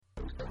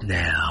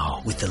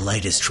Now, with the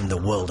latest from the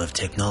world of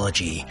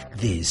technology,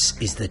 this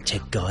is the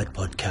Tech Guide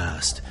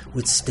Podcast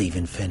with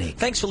Stephen Fennick.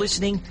 Thanks for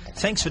listening.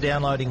 Thanks for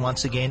downloading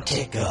once again.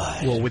 Tech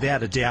Guide. Well,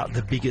 without a doubt,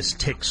 the biggest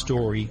tech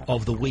story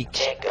of the week.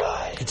 Tech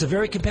Guide. It's a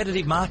very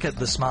competitive market,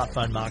 the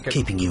smartphone market.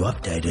 Keeping you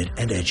updated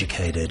and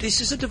educated. This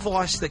is a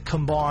device that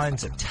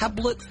combines a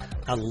tablet,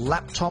 a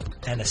laptop,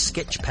 and a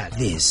sketchpad.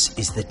 This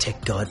is the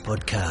Tech Guide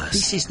Podcast.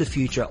 This is the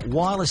future.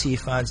 Wireless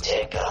earphones.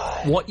 Tech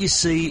Guide. What you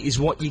see is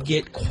what you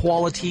get.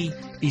 Quality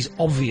is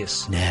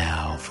obvious.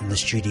 Now, from the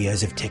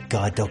studios of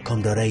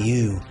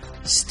techguide.com.au,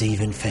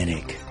 Stephen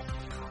Fennick.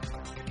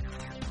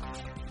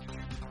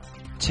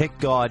 Tech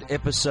Guide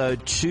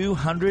episode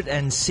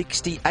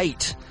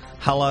 268.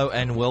 Hello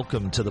and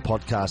welcome to the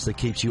podcast that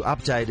keeps you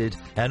updated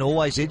and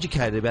always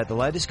educated about the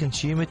latest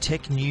consumer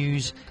tech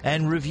news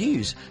and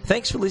reviews.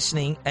 Thanks for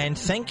listening and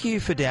thank you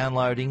for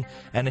downloading,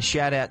 and a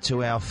shout out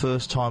to our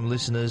first time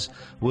listeners.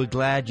 We're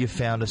glad you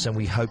found us and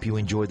we hope you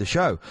enjoy the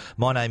show.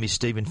 My name is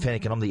Stephen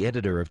Fennick and I'm the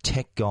editor of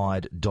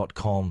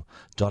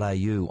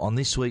techguide.com.au. On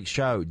this week's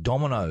show,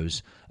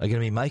 Domino's are going to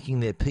be making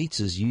their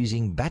pizzas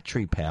using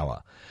battery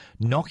power.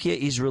 Nokia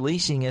is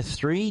releasing a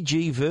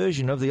 3G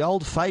version of the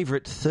old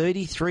favourite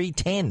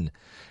 3310.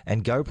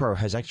 And GoPro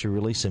has actually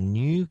released some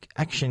new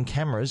action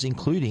cameras,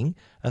 including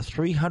a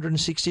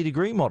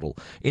 360-degree model.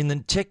 In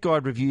the Tech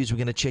Guide reviews, we're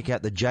going to check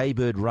out the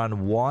Jaybird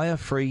Run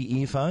wire-free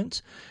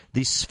earphones,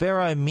 the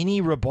Sphero Mini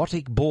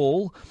robotic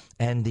ball,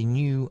 and the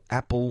new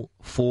Apple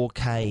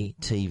 4K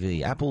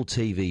TV. Apple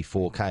TV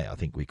 4K, I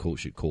think we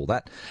should call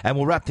that. And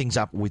we'll wrap things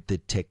up with the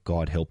Tech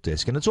Guide Help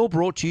Desk. And it's all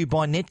brought to you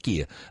by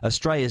Netgear,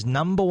 Australia's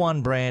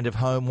 #1 brand of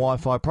home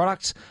Wi-Fi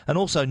products, and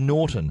also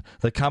Norton,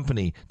 the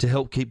company to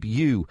help keep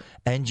you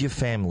and your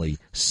family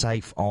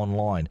safe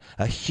online.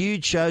 A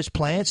huge show's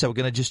planned, so we're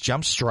going to just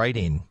jump straight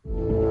in.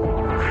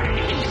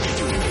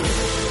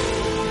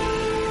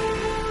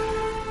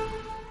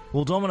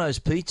 Well, Domino's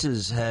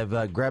Pizzas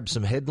have grabbed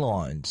some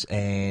headlines,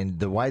 and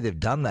the way they've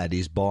done that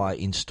is by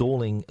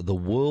installing the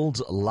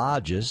world's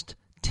largest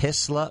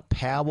Tesla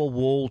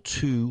Powerwall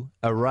 2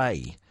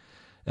 array.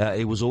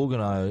 It was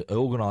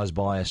organised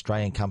by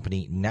Australian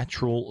company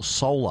Natural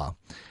Solar.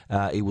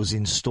 It was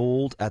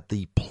installed at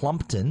the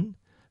Plumpton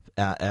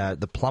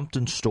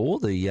store,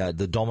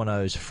 the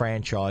Domino's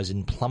franchise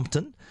in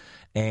Plumpton.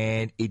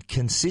 And it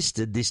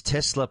consisted, this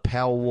Tesla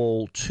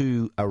Powerwall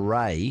 2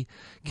 array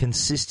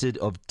consisted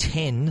of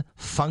 10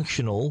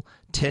 functional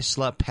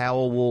Tesla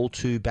Powerwall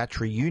 2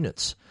 battery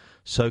units.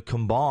 So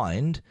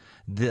combined,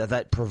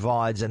 that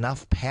provides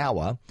enough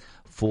power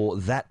for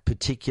that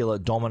particular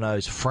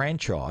Domino's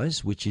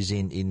franchise, which is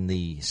in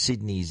the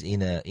Sydney's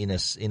inner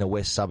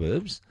west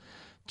suburbs,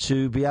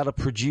 to be able to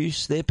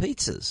produce their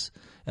pizzas.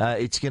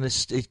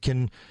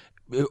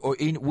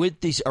 With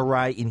this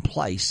array in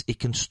place, it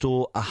can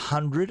store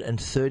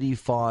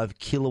 135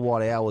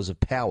 kilowatt hours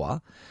of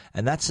power,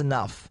 and that's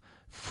enough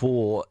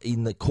for,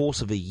 in the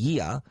course of a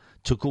year,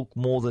 to cook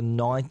more than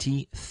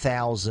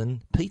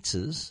 90,000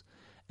 pizzas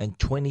and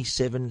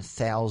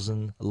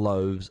 27,000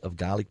 loaves of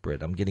garlic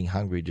bread. I'm getting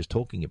hungry just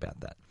talking about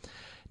that.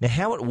 Now,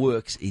 how it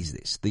works is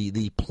this.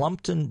 The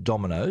Plumpton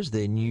Domino's,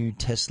 their new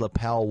Tesla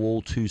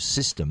Powerwall 2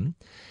 system,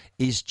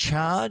 is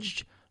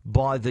charged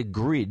by the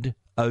grid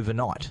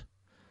overnight.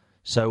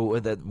 So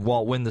that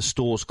when the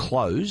store's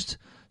closed,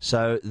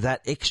 so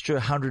that extra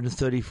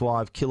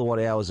 135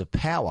 kilowatt hours of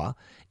power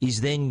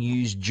is then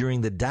used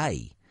during the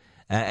day.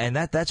 And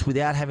that's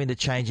without having to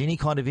change any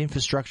kind of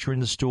infrastructure in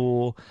the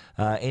store,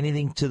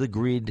 anything to the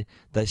grid.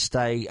 They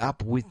stay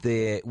up with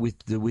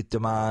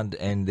demand,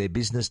 and their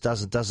business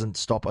doesn't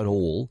stop at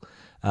all.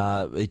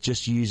 It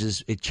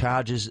charges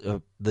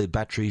the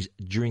batteries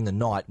during the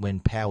night when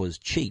power's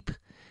cheap,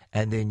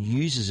 and then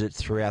uses it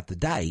throughout the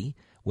day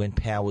when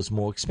power's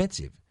more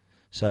expensive.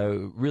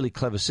 So really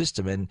clever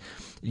system. And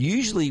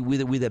usually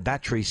with a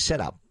battery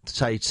setup,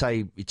 say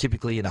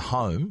typically in a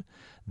home,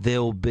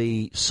 there'll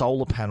be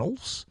solar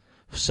panels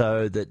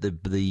so that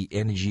the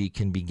energy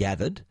can be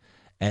gathered,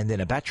 and then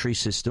a battery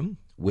system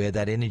where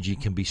that energy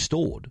can be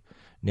stored.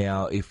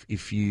 Now,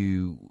 if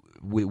you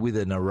with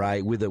an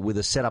array with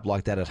a setup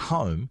like that at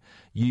home,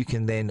 you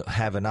can then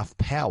have enough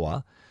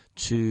power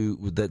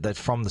that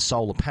from the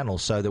solar panel,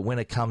 so that when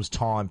it comes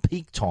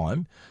peak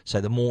time, so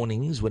the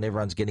mornings when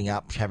everyone's getting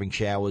up, having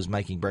showers,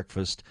 making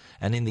breakfast,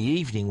 and in the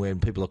evening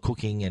when people are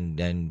cooking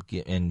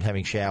and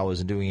having showers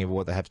and doing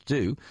what they have to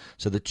do,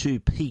 so the two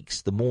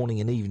peaks, the morning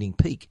and evening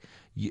peak,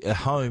 a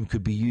home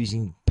could be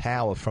using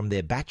power from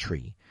their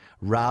battery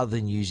rather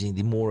than using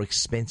the more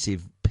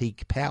expensive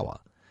peak power.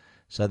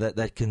 So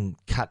that can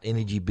cut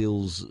energy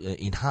bills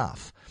in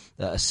half.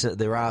 So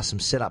there are some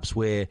setups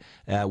where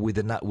with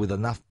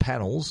enough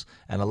panels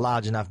and a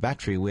large enough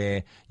battery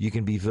where you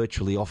can be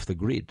virtually off the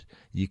grid.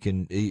 You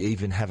can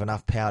even have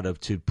enough power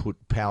to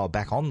put power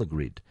back on the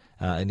grid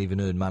and even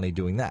earn money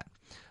doing that.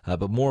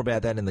 But more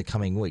about that in the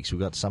coming weeks. We've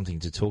got something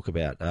to talk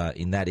about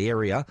in that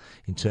area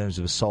in terms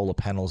of solar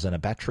panels and a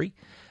battery.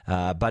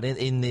 But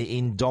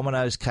in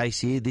Domino's case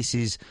here, this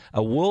is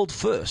a world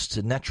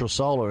first. Natural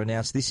Solar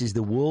announced this is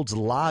the world's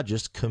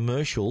largest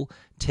commercial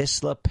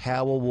Tesla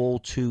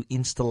Powerwall 2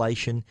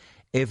 installation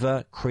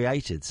ever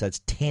created. So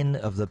it's 10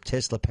 of the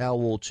Tesla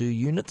Powerwall 2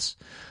 units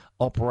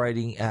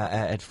operating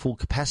at full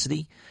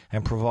capacity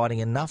and providing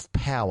enough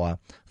power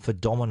for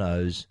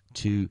Domino's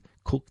to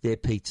cook their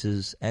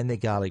pizzas and their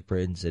garlic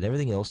breads and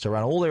everything else, to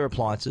run all their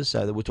appliances,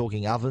 so that we're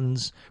talking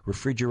ovens,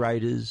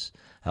 refrigerators,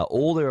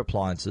 all their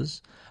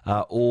appliances,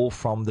 all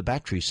from the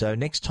battery. So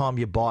next time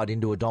you bite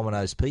into a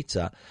Domino's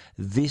pizza,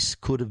 that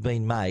could have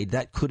been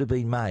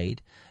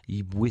made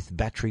with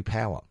battery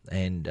power.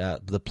 And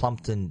the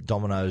Plumpton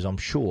Domino's, I'm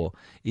sure,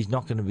 is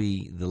not going to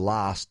be the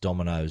last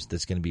Domino's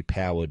that's going to be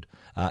powered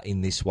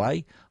in this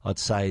way. I'd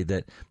say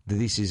that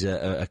this is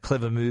a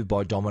clever move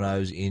by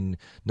Domino's in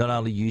not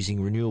only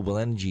using renewable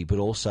energy, but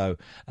also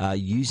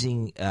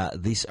using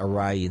this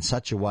array in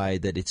such a way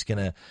that it's going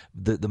to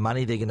the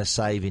money they're going to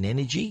save in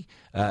energy.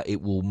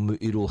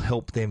 It'll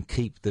help them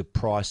keep the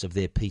price of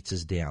their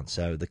pizzas down.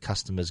 So the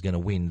customer's going to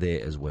win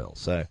there as well.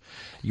 So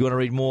you want to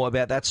read more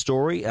about that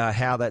story,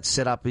 how that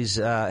setup is,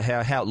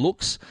 how it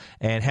looks,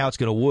 and how it's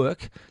going to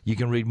work. You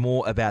can read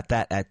more about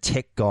that at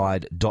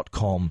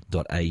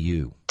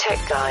techguide.com.au.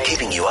 Tech Guide,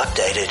 keeping you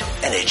updated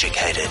and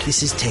educated.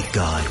 This is Tech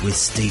Guide with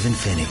Stephen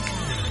Fennick.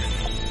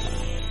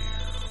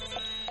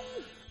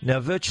 Now,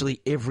 virtually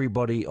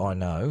everybody I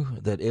know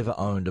that ever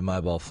owned a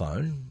mobile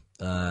phone,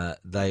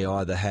 they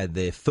either had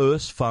their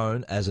first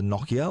phone as a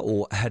Nokia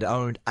or had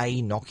owned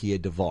a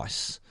Nokia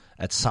device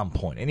at some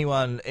point.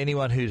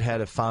 Anyone who'd had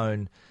a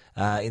phone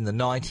in the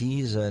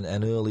 90s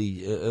and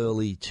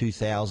early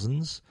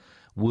 2000s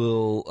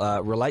will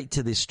relate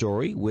to this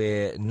story,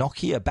 where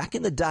Nokia back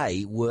in the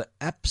day were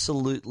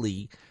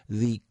absolutely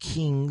the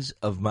kings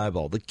of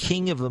mobile. The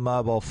king of the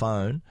mobile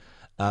phone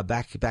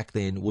back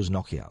then was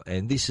Nokia,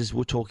 and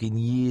we're talking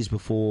years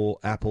before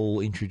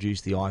Apple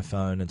introduced the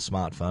iPhone and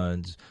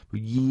smartphones,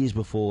 years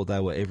before they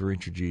were ever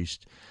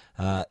introduced.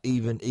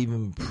 Even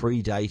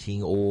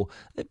predating, or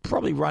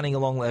probably running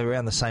along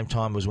around the same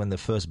time was when the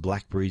first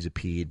BlackBerries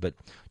appeared. But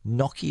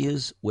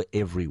Nokias were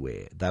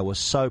everywhere. They were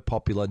so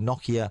popular.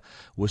 Nokia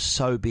was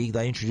so big.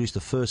 They introduced the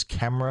first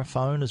camera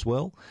phone as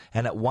well,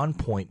 and at one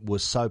point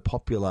was so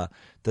popular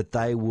that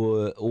they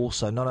were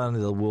also not only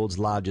the world's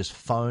largest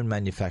phone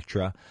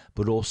manufacturer,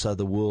 but also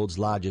the world's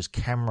largest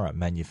camera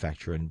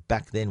manufacturer. And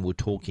back then we're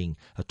talking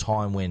a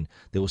time when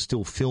there were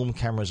still film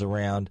cameras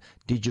around,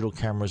 digital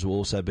cameras were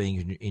also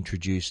being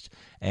introduced,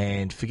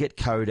 and forget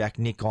Kodak,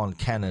 Nikon,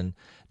 Canon,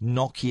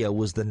 Nokia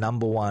was the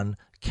number one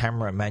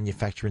camera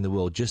manufacturer in the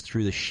world, just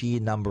through the sheer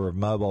number of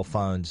mobile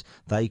phones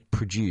they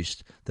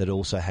produced that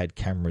also had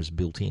cameras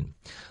built in.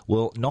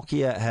 Well,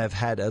 Nokia have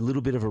had a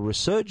little bit of a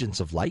resurgence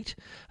of late.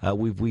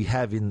 We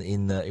have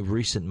in the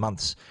recent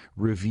months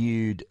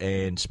reviewed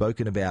and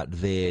spoken about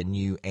their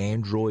new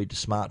Android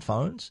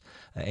smartphones,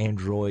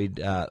 Android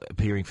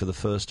appearing for the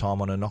first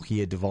time on a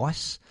Nokia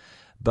device.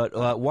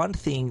 But one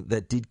thing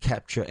that did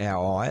capture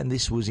our eye, and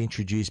this was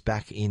introduced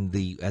back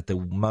at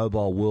the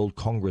Mobile World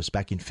Congress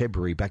back in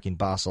February, back in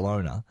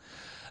Barcelona,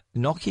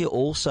 Nokia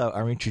also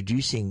are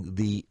introducing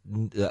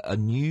a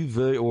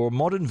new or a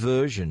modern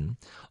version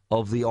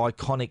of the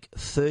iconic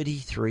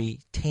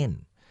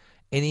 3310.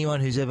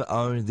 Anyone who's ever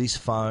owned this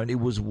phone, it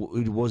was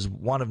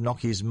one of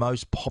Nokia's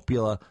most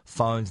popular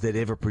phones they'd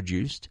ever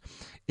produced.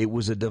 It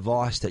was a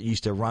device that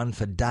used to run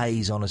for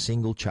days on a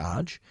single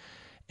charge.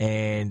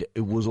 And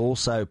it was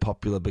also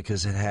popular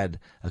because it had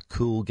a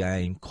cool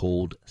game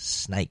called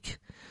Snake.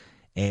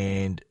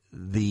 And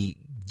the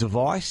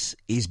device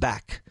is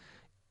back.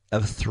 A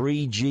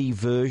 3G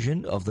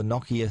version of the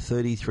Nokia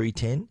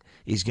 3310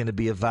 is going to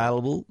be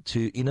available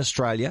in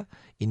Australia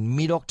in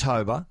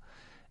mid-October.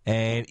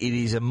 And it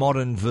is a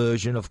modern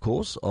version, of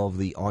course, of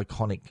the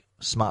iconic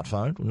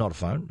smartphone. Not a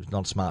phone. It's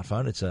not a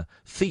smartphone. It's a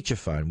feature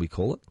phone, we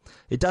call it.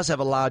 It does have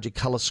a larger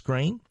colour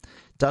screen.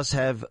 Does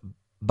have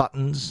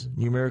buttons,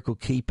 numerical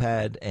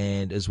keypad,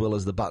 and as well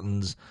as the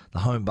buttons, the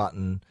home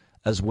button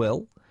as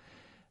well.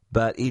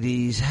 But it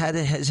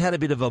has had a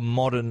bit of a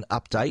modern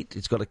update.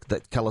 It's got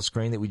that colour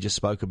screen that we just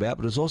spoke about,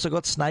 but it's also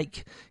got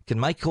Snake. Can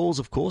make calls,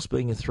 of course,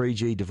 being a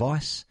 3G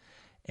device,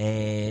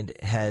 and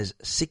has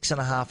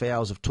 6.5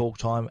 hours of talk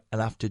time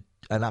and up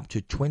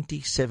to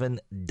 27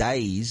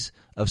 days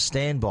of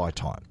standby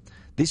time.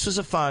 This was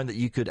a phone that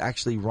you could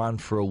actually run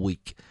for a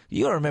week.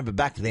 You got to remember,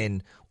 back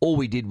then, all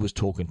we did was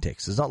talk and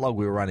text. It's not like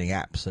we were running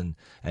apps and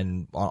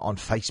on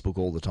Facebook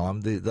all the time.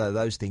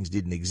 Those things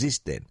didn't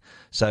exist then.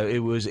 So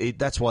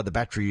that's why the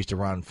battery used to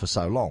run for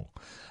so long.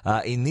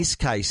 In this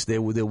case,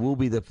 there will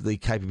be the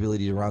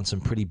capability to run some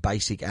pretty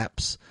basic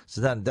apps.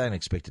 So don't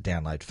expect to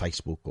download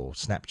Facebook or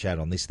Snapchat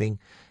on this thing.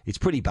 It's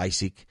pretty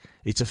basic.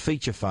 It's a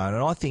feature phone,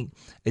 and I think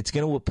it's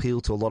going to appeal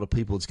to a lot of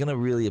people. It's going to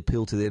really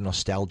appeal to their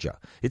nostalgia.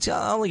 It's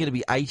only going to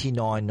be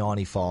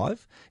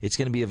 $89.95. It's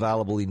going to be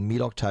available in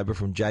mid-October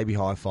from JB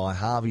Hi-Fi,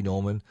 Harvey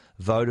Norman,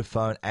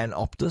 Vodafone, and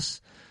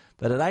Optus.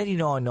 But at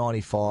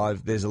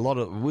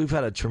 $89.95, we've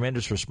had a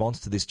tremendous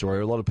response to this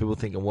story. A lot of people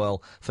thinking,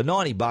 well, for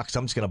 $90,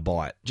 I'm just going to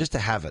buy it, just to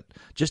have it,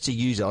 just to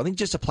use it. I think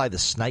just to play the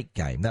snake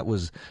game. That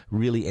was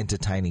really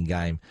entertaining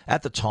game.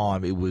 At the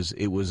time, it was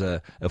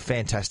a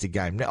fantastic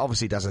game. Now,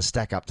 obviously, it doesn't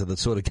stack up to the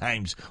sort of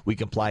games we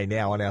can play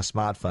now on our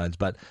smartphones,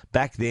 but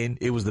back then,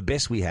 it was the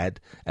best we had,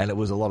 and it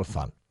was a lot of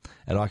fun.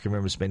 And I can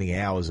remember spending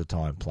hours of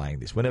time playing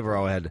this. Whenever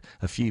I had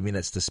a few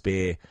minutes to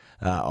spare,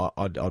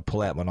 I'd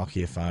pull out my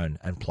Nokia phone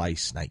and play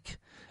Snake.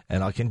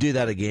 And I can do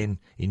that again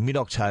in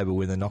mid-October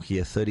when the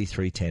Nokia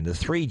 3310, the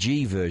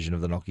 3G version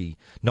of the Nokia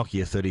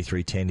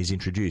 3310 is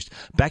introduced.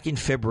 Back in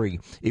February,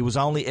 it was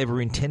only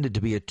ever intended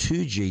to be a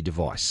 2G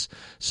device.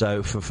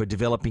 So for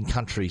developing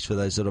countries, for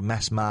those sort of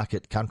mass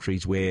market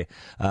countries where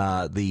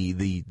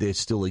there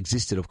still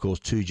existed, of course,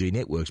 2G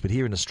networks. But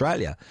here in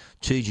Australia,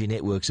 2G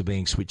networks are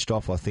being switched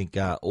off. I think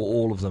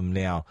all of them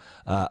now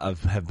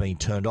have been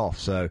turned off.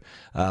 So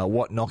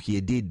what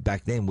Nokia did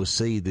back then was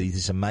see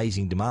this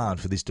amazing demand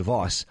for this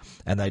device,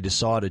 and they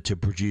decided to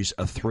produce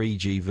a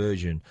 3G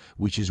version,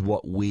 which is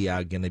what we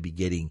are going to be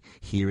getting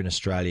here in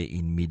Australia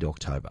in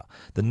mid-October.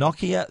 The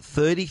Nokia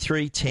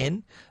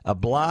 3310, a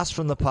blast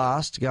from the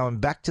past, going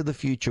back to the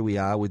future we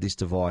are with this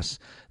device.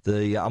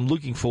 I'm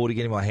looking forward to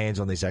getting my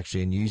hands on this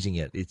actually and using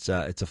it. It's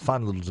a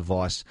fun little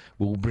device.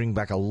 Will bring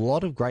back a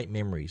lot of great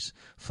memories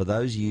for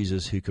those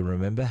users who can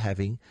remember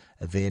having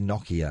their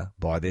Nokia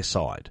by their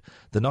side.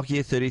 The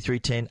Nokia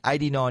 3310,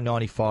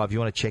 $89.95. If you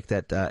want to check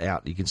that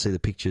out, you can see the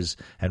pictures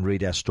and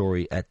read our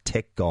story at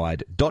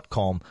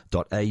techguide.com.au.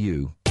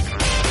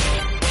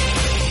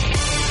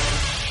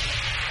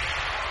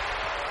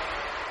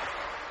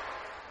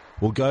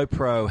 Well,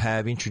 GoPro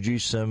have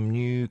introduced some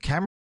new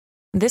cameras.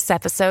 This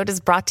episode is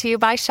brought to you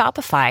by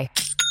Shopify.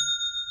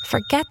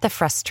 Forget the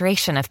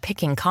frustration of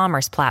picking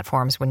commerce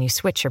platforms when you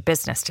switch your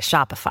business to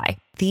Shopify,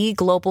 the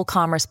global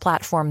commerce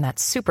platform that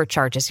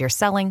supercharges your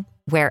selling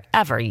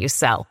wherever you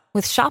sell.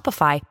 With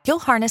Shopify, you'll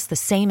harness the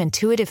same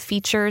intuitive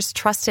features,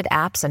 trusted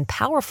apps, and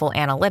powerful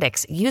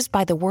analytics used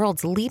by the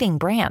world's leading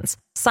brands.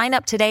 Sign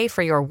up today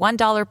for your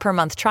 $1 per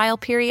month trial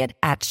period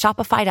at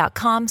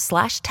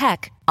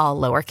shopify.com/tech, all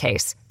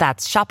lowercase.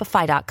 That's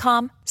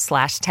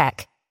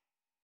shopify.com/tech.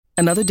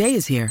 Another day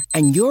is here,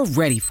 and you're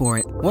ready for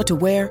it. What to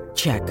wear?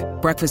 Check.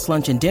 Breakfast,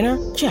 lunch, and dinner?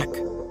 Check.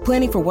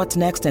 Planning for what's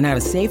next and how to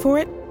save for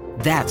it?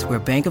 That's where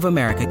Bank of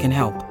America can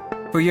help.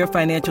 For your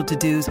financial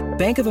to-dos,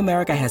 Bank of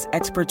America has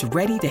experts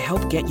ready to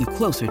help get you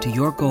closer to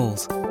your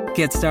goals.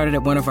 Get started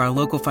at one of our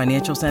local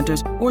financial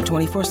centers or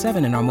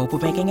 24/7 in our mobile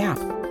banking app.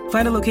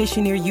 Find a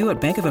location near you at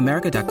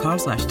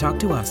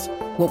bankofamerica.com/talktous.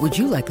 What would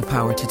you like the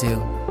power to do?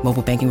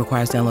 Mobile banking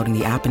requires downloading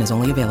the app and is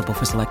only available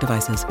for select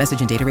devices. Message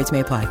and data rates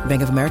may apply.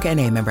 Bank of America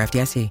N.A., member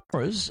FDIC.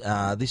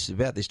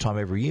 About this time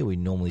every year, we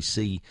normally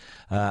see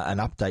an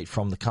update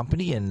from the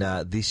company, and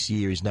this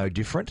year is no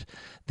different.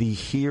 The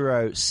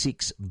Hero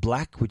 6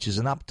 Black, which is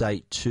an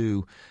update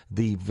to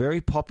the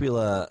very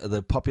popular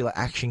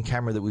action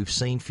camera that we've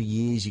seen for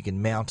years. You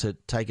can mount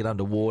it, take it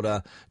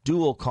underwater,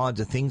 do all kinds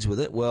of things with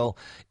it. Well,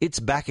 it's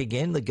back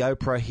again, the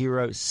GoPro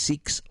Hero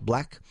 6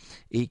 Black.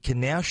 It can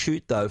now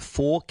shoot, though,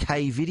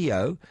 4K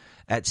video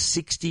at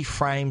 60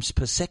 frames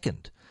per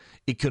second.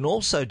 It can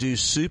also do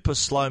super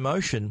slow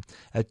motion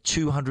at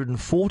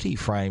 240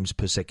 frames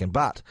per second,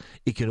 but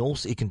it can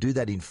do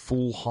that in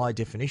full high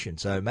definition.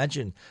 So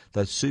imagine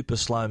the super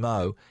slow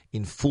mo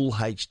in full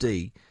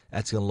HD.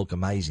 That's going to look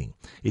amazing.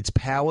 It's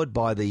powered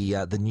by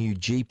the new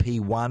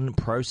GP1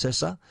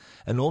 processor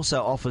and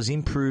also offers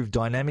improved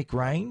dynamic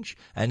range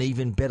and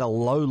even better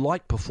low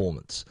light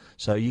performance.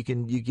 So you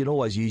can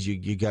always use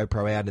your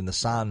GoPro out in the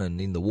sun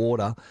and in the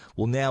water.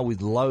 Well, now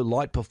with low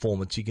light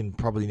performance, you can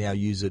probably now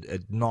use it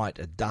at night,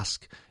 at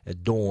dusk,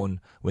 at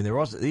dawn, when there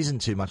isn't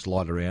too much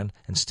light around,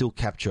 and still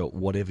capture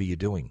whatever you're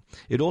doing.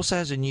 It also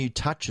has a new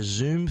touch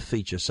zoom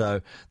feature.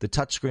 So the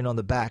touchscreen on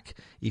the back,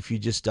 if you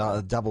just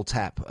double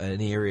tap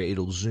an area,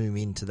 it'll zoom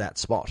into that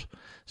spot.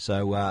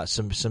 So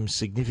some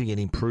significant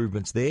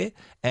improvements there.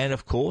 And,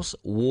 of course,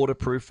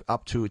 waterproof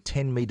up to a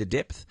 10-metre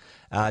depth.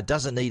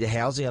 Doesn't need a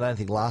housing. I don't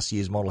think last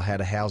year's model had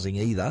a housing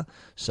either.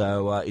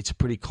 So it's a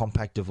pretty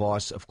compact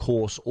device. Of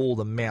course, all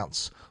the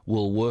mounts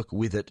will work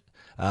with it,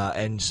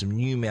 and some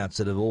new mounts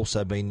that have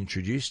also been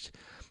introduced.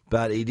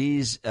 But it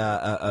is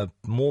a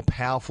more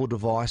powerful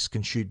device,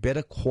 can shoot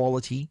better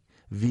quality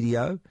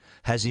video,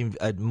 has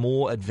a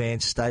more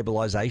advanced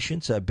stabilization,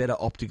 so better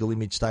optical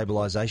image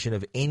stabilization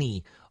of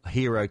any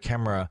Hero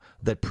camera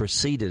that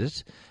preceded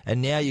it.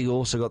 And now you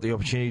also got the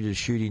opportunity to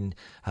shoot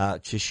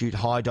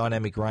high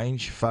dynamic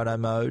range, photo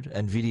mode,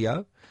 and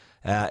video.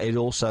 It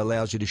also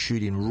allows you to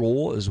shoot in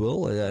RAW as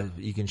well.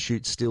 You can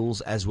shoot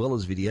stills as well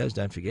as videos,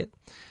 don't forget.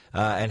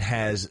 And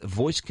has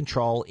voice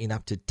control in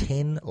up to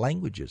 10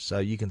 languages. So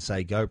you can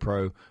say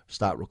GoPro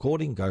start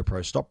recording,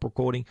 GoPro stop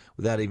recording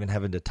without even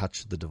having to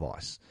touch the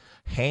device.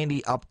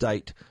 Handy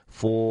update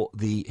for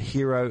the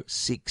Hero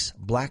 6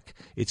 Black.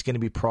 It's going to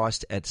be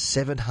priced at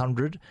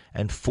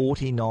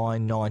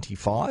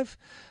 $749.95.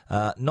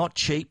 Not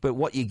cheap, but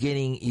what you're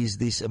getting is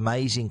this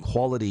amazing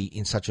quality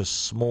in such a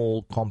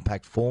small,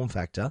 compact form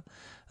factor.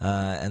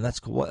 And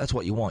that's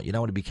what you want. You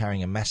don't want to be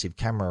carrying a massive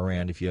camera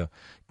around if you're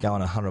going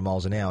 100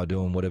 miles an hour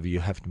doing whatever you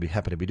happen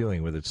to be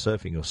doing, whether it's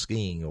surfing or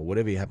skiing or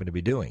whatever you happen to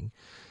be doing.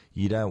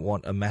 You don't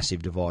want a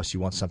massive device. You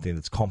want something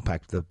that's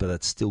compact, but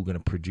that's still going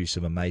to produce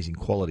some amazing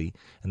quality,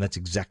 and that's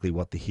exactly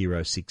what the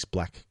Hero 6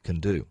 Black can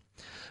do.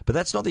 But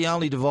that's not the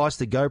only device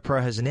that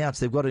GoPro has announced.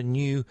 They've got a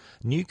new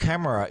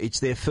camera.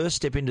 It's their first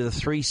step into the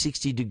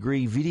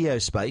 360-degree video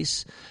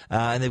space,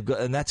 and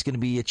that's going to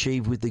be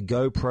achieved with the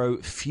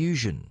GoPro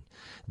Fusion.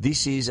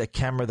 This is a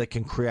camera that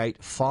can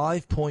create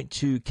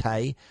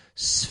 5.2K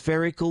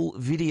spherical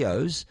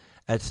videos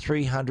at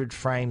 300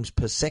 frames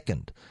per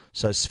second.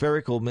 So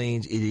spherical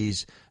means it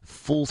is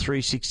full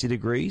 360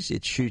 degrees.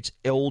 It shoots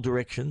all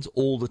directions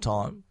all the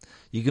time.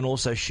 You can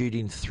also shoot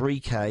in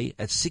 3K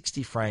at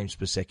 60 frames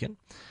per second,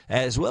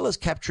 as well as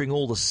capturing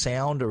all the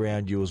sound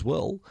around you as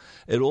well.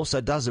 It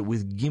also does it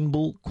with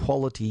gimbal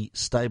quality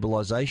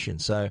stabilization.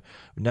 So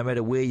no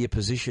matter where you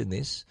position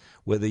this,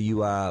 whether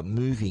you are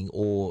moving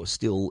or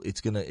still,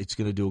 it's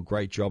gonna do a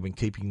great job in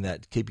keeping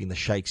the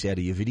shakes out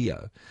of your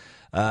video.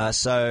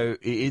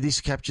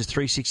 This captures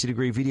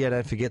 360-degree video,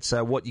 don't forget.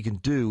 So what you can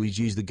do is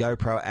use the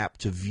GoPro app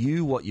to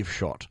view what you've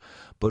shot,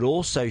 but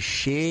also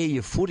share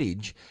your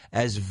footage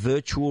as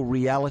virtual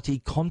reality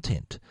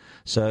content.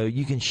 So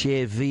you can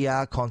share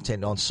VR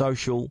content on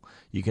social.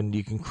 You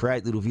can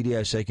create little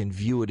videos so you can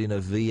view it in a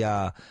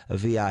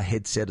VR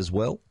headset as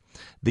well.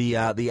 The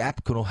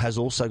app has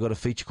also got a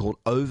feature called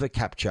Over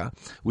Capture,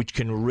 which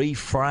can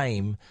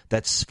reframe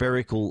that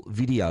spherical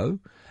video,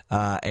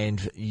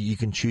 and you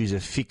can choose a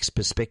fixed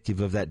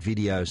perspective of that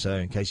video, so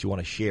in case you want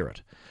to share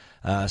it.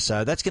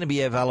 So that's going to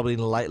be available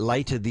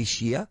later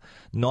this year,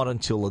 not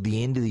until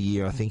the end of the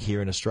year, I think,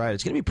 here in Australia.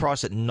 It's going to be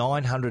priced at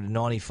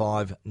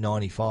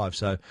 $995.95,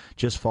 so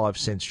just 5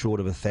 cents short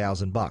of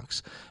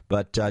 $1,000.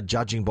 But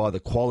judging by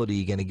the quality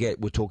you're going to get,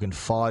 we're talking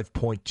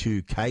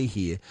 5.2K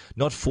here,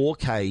 not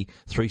 4K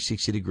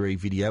 360-degree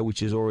video,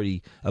 which is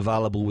already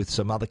available with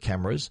some other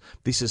cameras.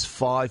 This is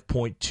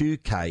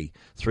 5.2K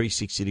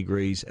 360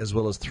 degrees, as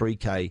well as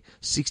 3K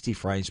 60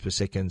 frames per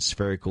second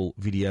spherical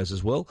videos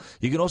as well.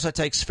 You can also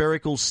take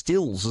spherical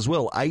stills as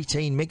well,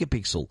 18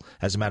 megapixel,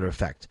 as a matter of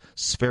fact,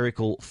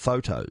 spherical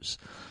photos.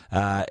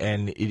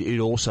 And it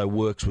also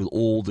works with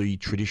all the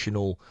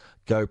traditional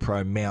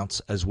GoPro mounts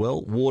as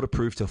well.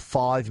 Waterproof to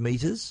 5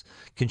 meters.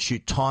 Can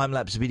shoot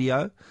time-lapse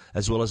video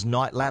as well as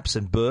night-lapse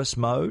and burst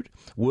mode.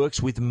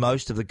 Works with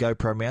most of the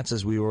GoPro mounts,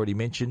 as we already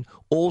mentioned.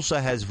 Also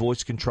has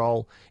voice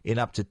control in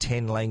up to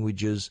 10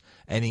 languages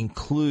and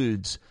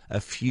includes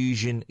a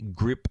Fusion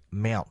grip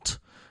mount.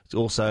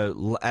 Also,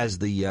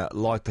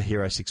 like the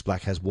Hero 6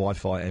 Black, has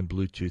Wi-Fi and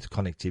Bluetooth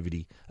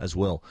connectivity as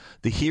well.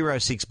 The Hero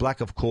 6 Black,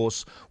 of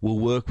course, will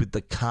work with the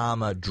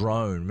Karma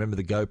drone. Remember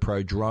the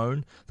GoPro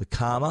drone, the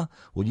Karma?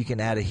 Well, you can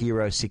add a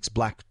Hero 6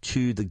 Black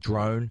to the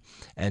drone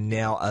and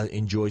now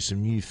enjoy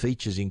some new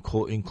features,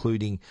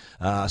 including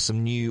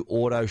some new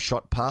auto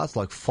shot paths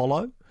like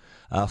follow.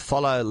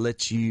 Follow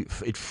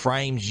it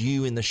frames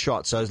you in the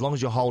shot. So as long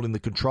as you're holding the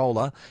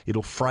controller,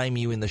 it'll frame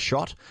you in the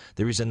shot.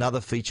 There is another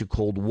feature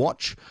called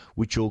Watch,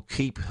 which will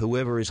keep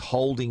whoever is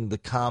holding the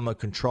Karma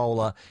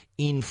controller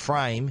in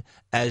frame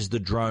as the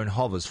drone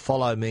hovers.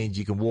 Follow means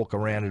you can walk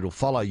around, it'll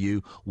follow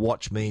you.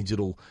 Watch means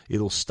it'll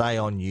stay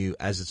on you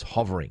as it's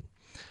hovering.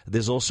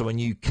 There's also a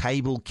new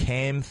cable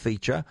cam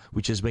feature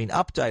which has been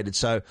updated.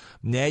 So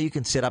now you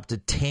can set up to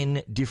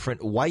 10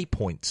 different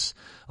waypoints.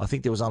 I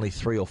think there was only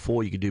 3 or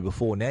 4 you could do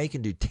before. Now you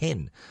can do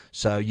 10.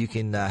 So you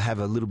can have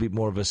a little bit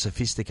more of a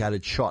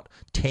sophisticated shot.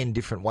 10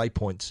 different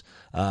waypoints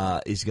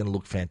is going to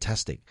look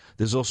fantastic.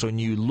 There's also a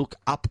new look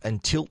up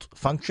and tilt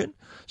function.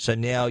 So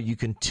now you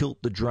can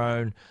tilt the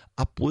drone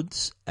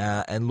upwards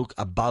and look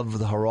above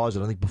the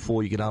horizon. I think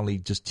before you could only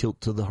just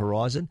tilt to the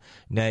horizon.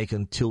 Now you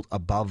can tilt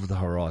above the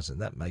horizon.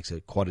 That makes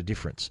it quite a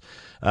difference.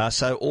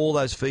 So all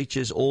those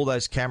features, all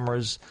those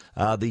cameras,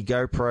 the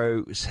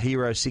GoPro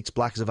Hero 6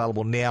 Black is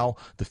available now.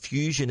 The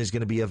Fusion is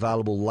going to be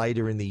available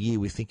later in the year.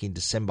 We think in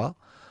December.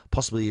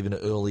 Possibly even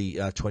early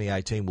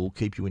 2018. We'll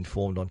keep you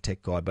informed on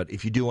Tech Guide. But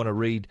if you do want to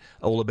read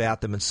all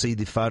about them and see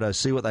the photos,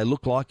 see what they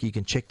look like, you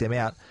can check them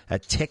out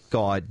at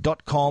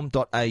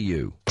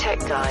techguide.com.au. Tech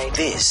Guide.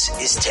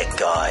 This is Tech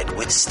Guide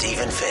with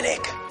Stephen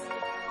Fennick.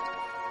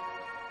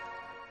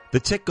 The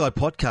Tech Guide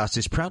podcast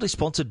is proudly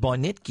sponsored by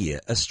Netgear,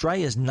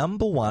 Australia's #1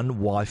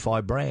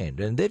 Wi-Fi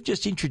brand. And they've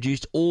just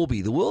introduced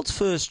Orbi, the world's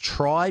first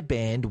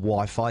tri-band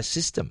Wi-Fi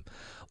system.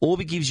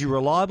 Orbi gives you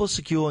reliable,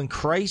 secure and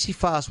crazy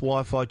fast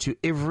Wi-Fi to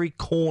every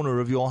corner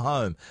of your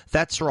home.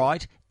 That's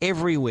right,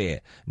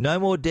 everywhere. No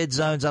more dead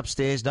zones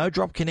upstairs, no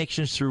drop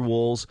connections through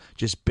walls,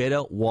 just better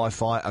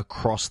Wi-Fi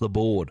across the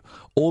board.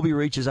 Orbi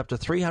reaches up to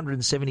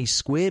 370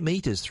 square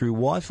metres through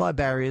Wi-Fi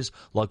barriers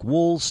like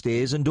walls,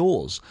 stairs and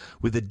doors.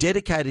 With a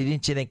dedicated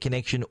internet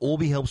connection,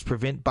 Orbi helps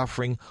prevent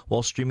buffering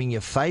while streaming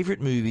your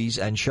favourite movies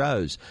and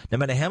shows. No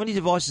matter how many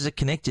devices are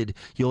connected,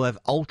 you'll have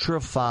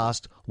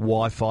ultra-fast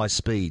Wi-Fi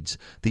speeds.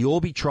 The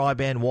Orbi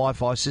Tri-Band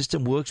Wi-Fi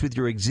system works with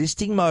your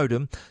existing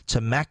modem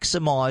to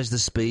maximise the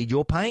speed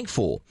you're paying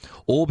for.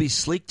 Orbi's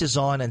sleek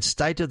design and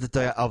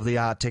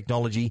state-of-the-art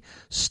technology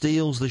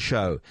steals the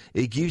show.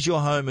 It gives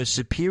your home a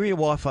superior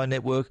Wi-Fi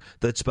network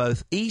that's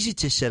both easy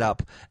to set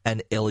up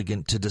and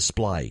elegant to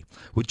display.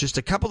 With just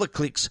a couple of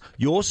clicks,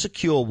 your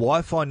secure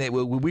Wi-Fi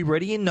network will be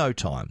ready in no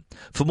time.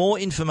 For more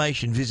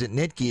information, visit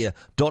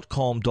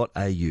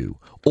netgear.com.au.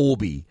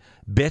 Orbi.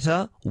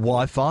 Better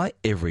Wi-Fi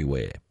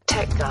everywhere.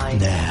 Tech Guide.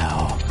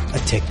 Now, a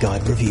Tech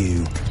Guide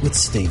review with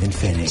Stephen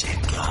Fennick.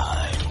 Tech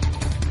Guide.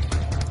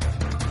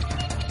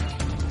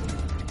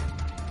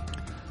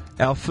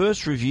 Our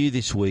first review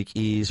this week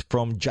is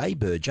from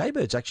Jaybird.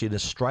 Jaybird's actually an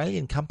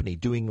Australian company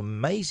doing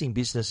amazing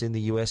business in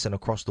the US and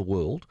across the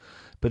world,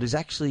 but is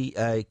actually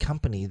a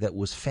company that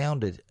was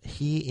founded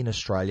here in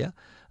Australia,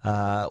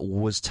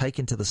 was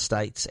taken to the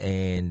States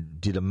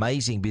and did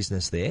amazing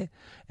business there,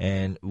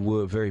 and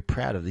we're very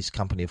proud of this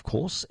company, of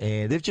course.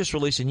 And they've just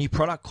released a new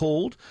product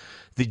called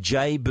the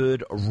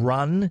Jaybird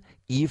Run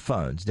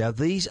earphones. Now,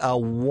 these are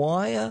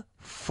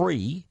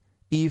wire-free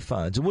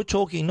earphones, and we're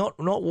talking not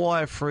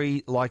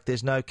wire-free like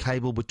there's no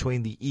cable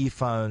between the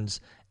earphones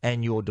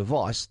and your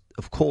device.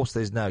 Of course,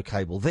 there's no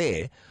cable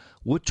there.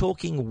 We're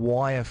talking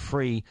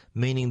wire-free,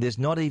 meaning there's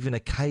not even a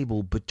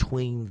cable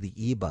between the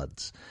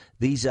earbuds.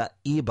 These are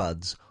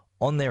earbuds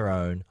on their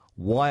own,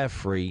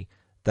 wire-free.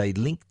 They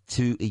link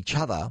to each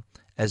other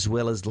as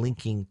well as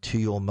linking to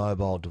your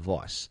mobile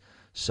device.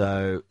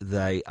 So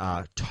they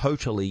are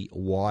totally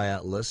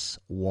wireless,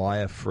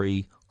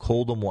 wire-free.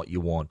 Call them what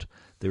you want.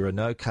 There are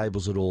no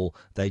cables at all.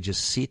 They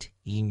just sit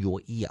in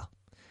your ear.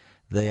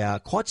 They are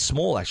quite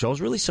small, actually. I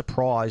was really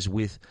surprised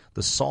with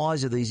the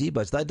size of these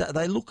earbuds.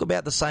 They look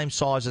about the same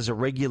size as a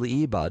regular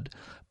earbud,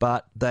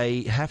 but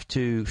they have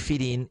to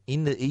fit in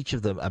each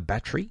of them a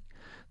battery.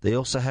 They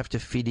also have to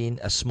fit in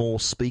a small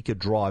speaker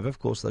driver. Of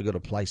course, they've got to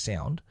play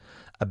sound,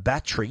 a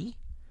battery,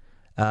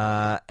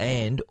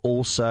 and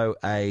also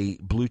a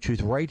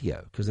Bluetooth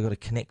radio, because they've got to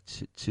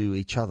connect to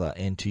each other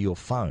and to your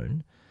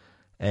phone.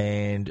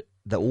 And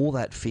all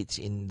that fits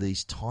in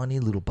these tiny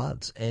little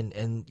buds,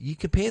 and you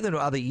compare them to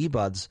other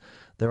earbuds,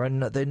 they're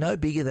no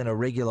bigger than a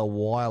regular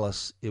wire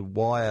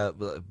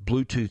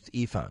Bluetooth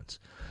earphones,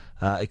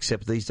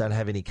 except these don't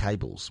have any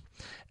cables.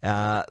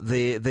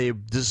 They're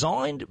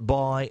designed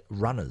by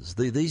runners.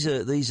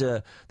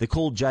 They're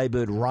called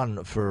Jaybird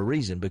Run for a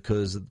reason,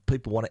 because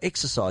people want to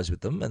exercise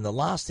with them, and the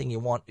last thing you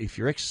want if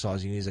you're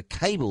exercising is a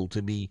cable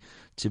to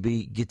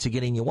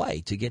get in your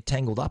way, to get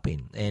tangled up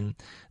in, and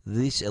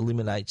this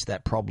eliminates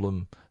that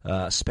problem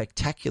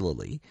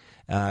spectacularly.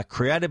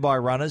 Created by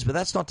runners, but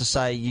that's not to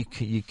say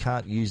you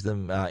can't use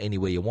them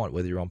anywhere you want,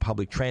 whether you're on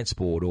public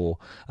transport or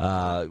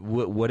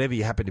whatever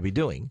you happen to be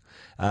doing.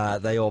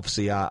 They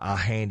obviously are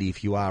handy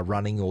if you are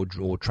running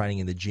or training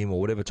in the gym or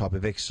whatever type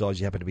of exercise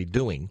you happen to be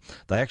doing.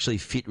 They actually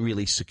fit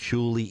really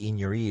securely in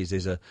your ears.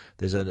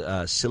 There's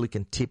a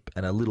silicon tip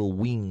and a little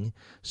wing,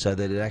 so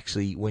that it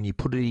actually, when you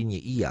put it in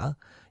your ear,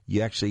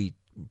 you actually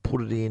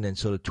put it in and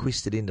sort of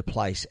twist it into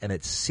place, and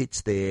it sits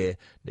there.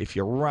 If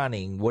you're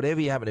running, whatever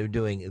you happen to be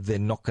doing, they're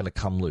not going to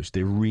come loose.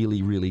 They're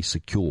really, really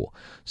secure.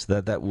 So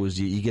that was,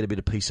 you get a bit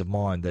of peace of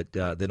mind that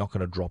they're not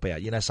going to drop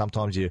out. You know,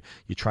 sometimes you're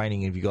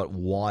training and you've got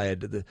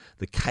wired.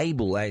 The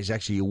cable is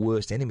actually your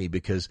worst enemy,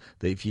 because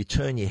if you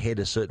turn your head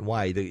a certain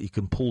way, you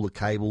can pull the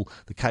cable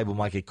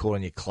might get caught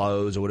on your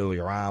clothes or whatever,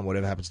 your arm,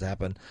 whatever happens to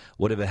happen,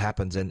 whatever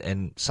happens,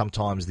 and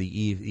sometimes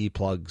the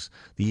earplugs,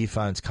 the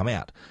earphones come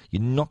out.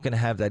 You're not going to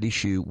have that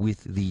issue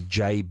with the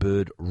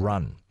Jaybird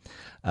Run.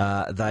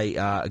 They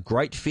are a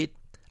great fit,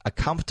 a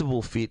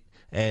comfortable fit,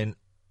 and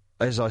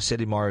as I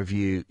said in my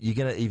review, you're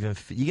going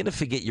to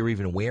forget you're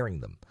even wearing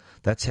them.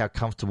 That's how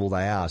comfortable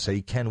they are. So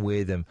you can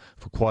wear them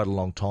for quite a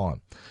long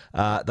time.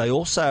 They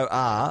also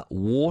are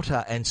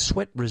water and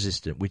sweat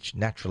resistant, which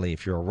naturally,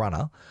 if you're a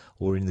runner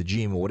or in the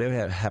gym or whatever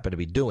you happen to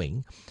be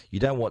doing, you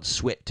don't want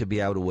sweat to be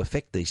able to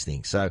affect these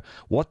things. So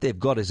what they've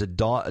got is a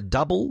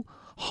double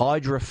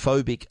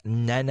hydrophobic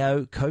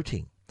nano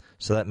coating.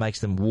 So that makes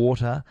them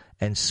water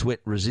and sweat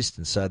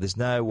resistant. So there's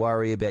no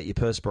worry about your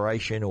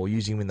perspiration or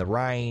using them in the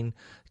rain,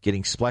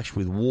 getting splashed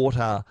with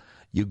water.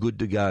 You're good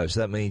to go.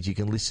 So that means you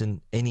can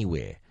listen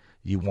anywhere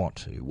you want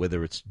to,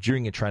 whether it's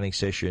during a training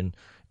session,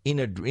 in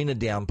a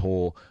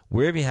downpour,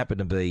 wherever you happen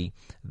to be.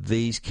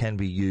 These can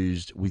be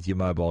used with your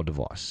mobile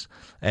device.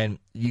 And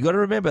you got to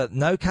remember,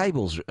 no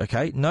cables,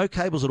 okay? No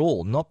cables at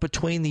all. Not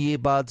between the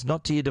earbuds,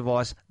 not to your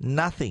device,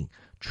 nothing.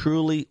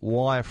 Truly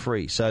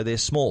wire-free. So they're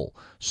small,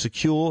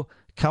 secure,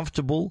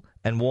 comfortable,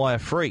 and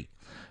wire-free.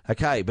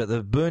 Okay, but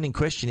the burning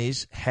question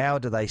is, how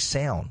do they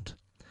sound?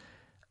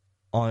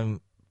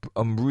 I'm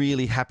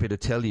really happy to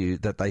tell you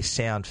that they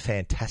sound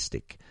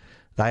fantastic.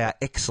 They are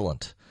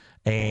excellent,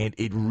 and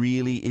it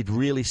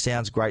really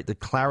sounds great. The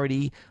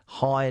clarity,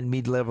 high and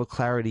mid-level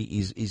clarity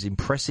is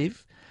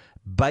impressive.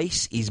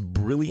 Bass is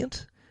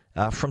brilliant.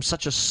 From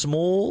such a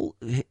small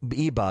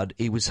earbud,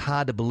 it was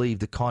hard to believe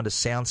the kind of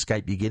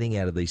soundscape you're getting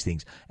out of these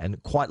things,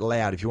 and quite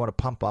loud. If you want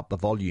to pump up the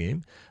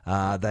volume,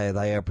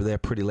 they're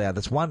pretty loud.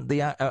 That's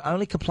the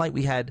only complaint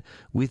we had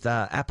with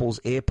Apple's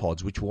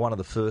AirPods, which were one of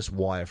the first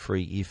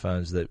wire-free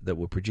earphones that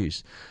were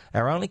produced.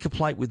 Our only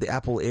complaint with the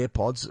Apple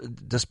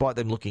AirPods, despite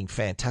them looking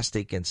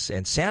fantastic and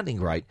sounding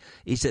great,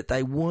 is that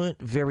they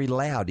weren't very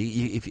loud.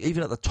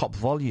 Even at the top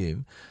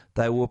volume,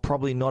 they were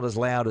probably not as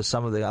loud as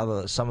some of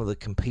the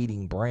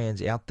competing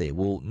brands out there.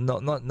 Well,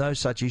 no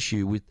such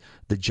issue with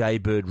the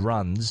Jaybird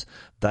Runs.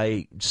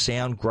 They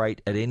sound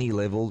great at any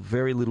level,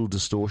 very little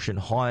distortion.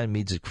 High and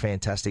mids are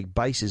fantastic,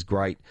 bass is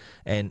great,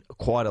 and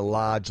quite a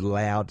large,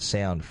 loud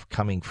sound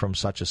coming from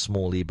such a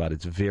small earbud.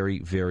 It's very,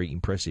 very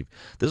impressive.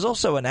 There's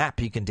also an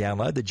app you can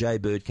download, the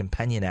Jaybird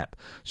Companion app.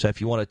 So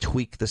if you want to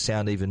tweak the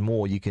sound even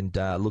more, you can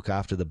look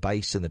after the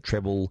bass and the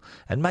treble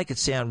and make it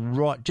sound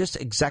right, just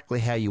exactly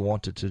how you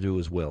want it to do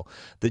as well.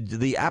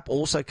 The app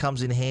also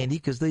comes in handy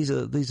because these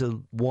are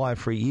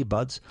wire-free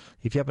earbuds.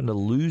 If you happen to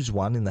lose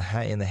one in the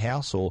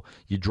house or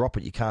you drop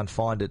it, you can't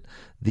find it,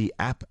 the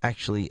app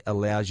actually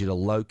allows you to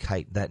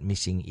locate that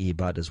missing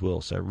earbud as well.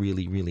 So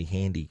really, really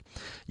handy.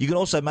 You can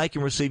also make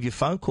and receive your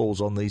phone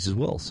calls on these as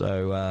well.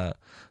 So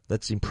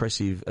that's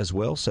impressive as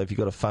well. So if you've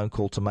got a phone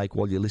call to make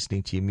while you're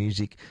listening to your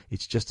music,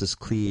 it's just as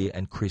clear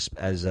and crisp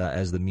as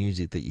the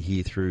music that you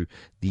hear through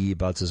the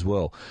earbuds as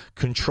well.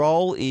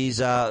 Control is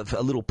a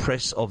little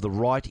press of the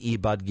right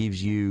earbud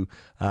gives you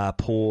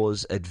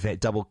pause,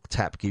 double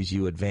tap gives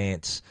you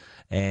advance,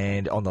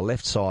 and on the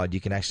left side you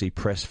can actually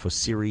press for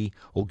Siri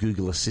or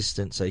Google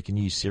Assistant, so you can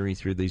use Siri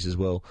through these as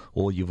well,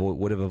 or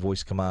whatever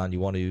voice command you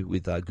want to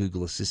with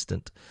Google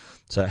Assistant.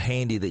 So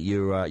handy that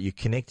you're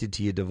connected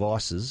to your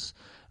devices,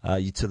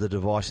 to the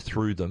device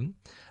through them,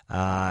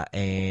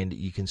 and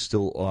you can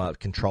still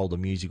control the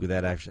music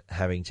without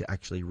having to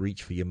actually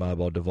reach for your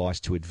mobile device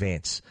to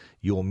advance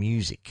your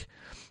music.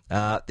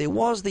 There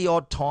was the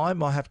odd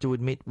time, I have to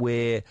admit,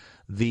 where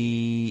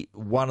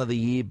one of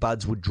the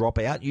earbuds would drop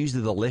out.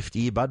 Usually the left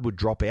earbud would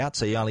drop out,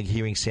 so you're only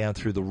hearing sound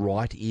through the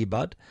right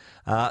earbud.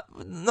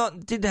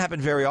 Didn't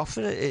happen very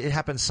often. It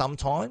happens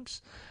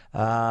sometimes.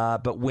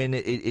 But when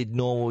it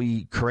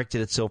normally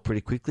corrected itself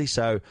pretty quickly.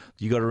 So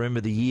you got to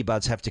remember the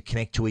earbuds have to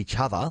connect to each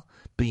other,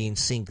 be in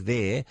sync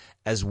there,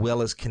 as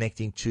well as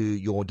connecting to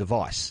your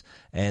device.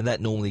 And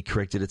that normally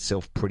corrected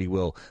itself pretty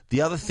well.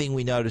 The other thing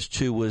we noticed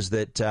too was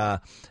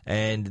that,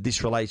 and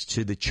this relates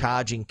to the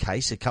charging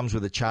case. It comes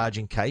with a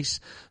charging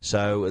case.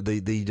 So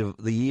the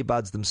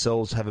earbuds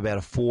themselves have about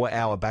a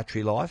 4-hour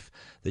battery life.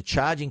 The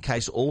charging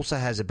case also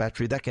has a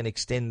battery that can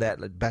extend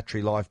that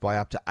battery life by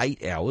up to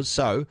 8 hours.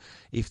 So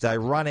if they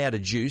run out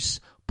of juice,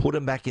 put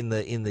them back in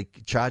the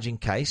charging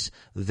case.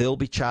 They'll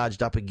be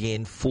charged up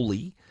again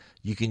fully.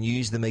 You can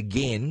use them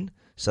again,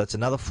 so it's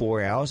another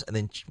 4 hours, and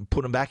then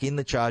put them back in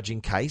the charging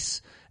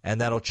case,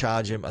 and that'll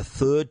charge them a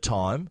third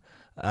time,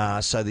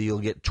 so that you'll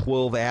get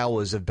 12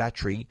 hours of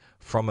battery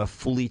from a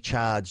fully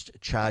charged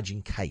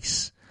charging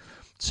case.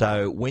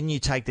 So when you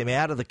take them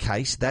out of the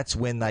case, that's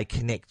when they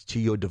connect to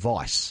your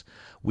device.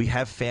 We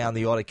have found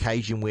the odd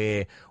occasion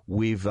where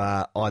we've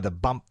either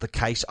bumped the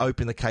case,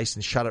 opened the case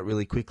and shut it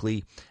really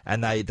quickly,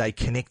 and they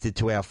connected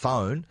to our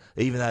phone,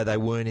 even though they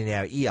weren't in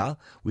our ear.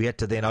 We had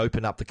to then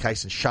open up the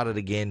case and shut it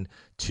again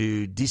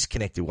to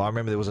disconnect it. Well, I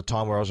remember there was a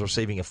time where I was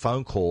receiving a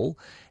phone call,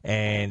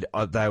 and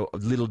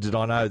little did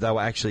I know,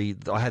 I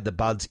had the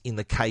buds in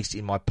the case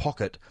in my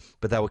pocket,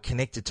 but they were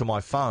connected to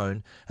my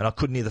phone, and I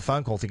couldn't hear the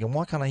phone call, thinking,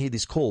 why can't I hear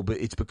this call? But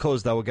it's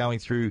because they were going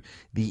through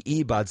the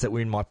earbuds that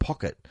were in my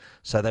pocket.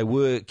 So they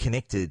were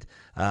connected.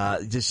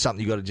 Just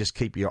something you got to just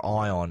keep your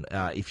eye on.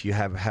 If you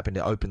happen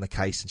to open the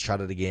case and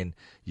shut it again,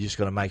 you just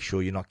got to make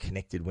sure you're not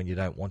connected when you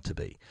don't want to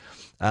be.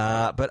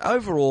 But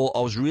overall, I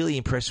was really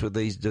impressed with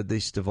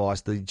this device,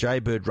 the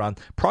Jaybird Run,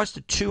 priced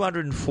at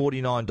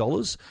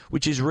 $249,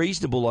 which is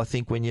reasonable, I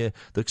think, when the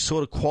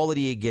sort of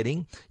quality you're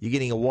getting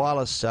a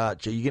wireless, you're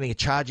getting a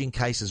charging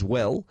case as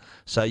well.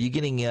 So you're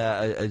getting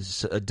a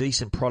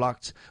decent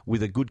product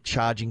with a good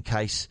charging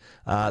case.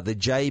 The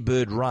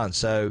Jaybird Run,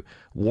 so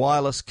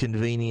wireless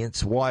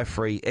convenience,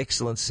 wire-free,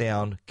 excellent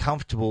sound,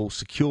 comfortable,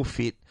 secure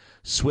fit,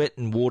 sweat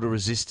and water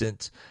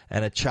resistant,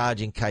 and a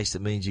charging case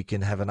that means you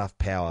can have enough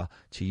power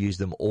to use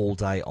them all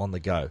day on the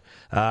go.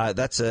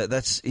 That's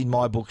in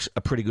my books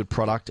a pretty good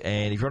product,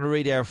 and if you want to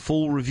read our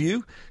full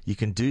review, you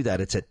can do that.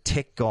 It's at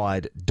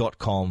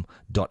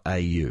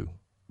techguide.com.au.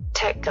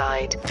 Tech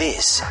Guide.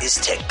 This is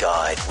Tech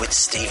Guide with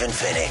Stephen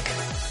Fennick.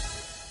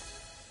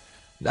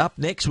 Up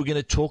next, we're going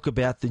to talk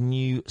about the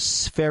new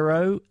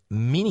Sphero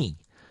Mini.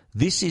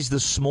 This is the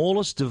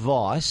smallest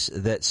device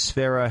that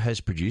Sphero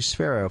has produced.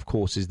 Sphero, of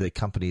course, is the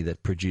company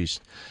that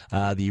produced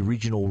the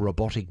original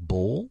robotic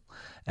ball.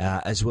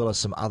 as well as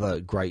some other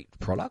great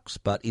products.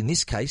 But in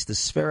this case, the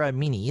Sphero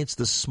Mini, it's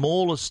the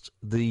smallest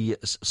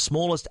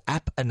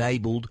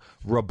app-enabled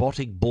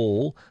robotic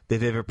ball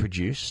they've ever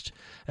produced.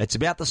 It's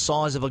about the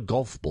size of a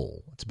golf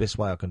ball. It's the best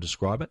way I can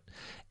describe it.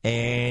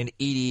 And it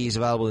is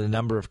available in a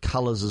number of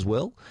colours as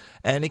well.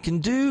 And it can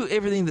do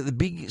everything that the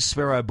big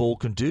Sphero ball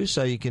can do.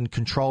 So you can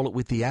control it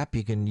with the app.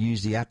 You can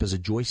use the app as a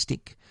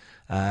joystick.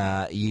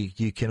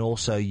 You can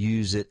also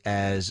use it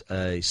as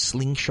a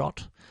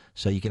slingshot.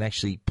 So you can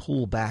actually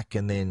pull back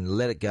and then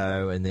let it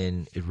go, and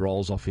then it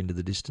rolls off into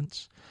the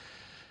distance.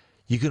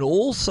 You can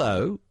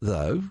also,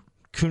 though,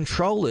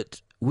 control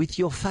it with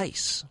your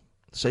face.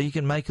 So you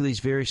can make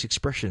these various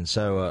expressions.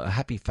 So a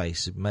happy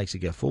face makes it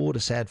go forward, a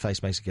sad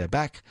face makes it go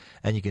back,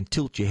 and you can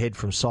tilt your head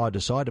from side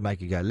to side to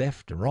make it go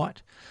left and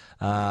right.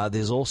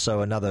 There's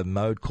also another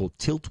mode called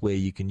tilt, where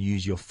you can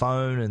use your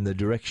phone, and the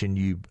direction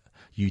you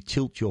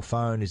tilt your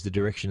phone is the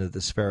direction that the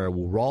Sphero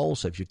will roll.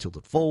 So if you tilt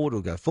it forward,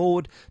 it'll go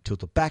forward.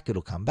 Tilt it back,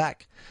 it'll come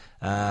back.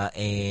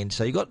 And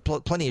so you've got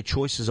plenty of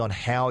choices on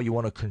how you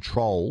want to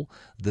control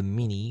the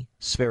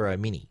Sphero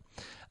Mini.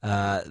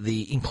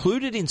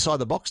 Included inside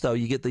the box, though,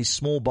 you get these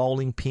small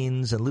bowling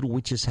pins and little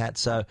witch's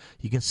hats, so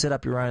you can set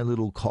up your own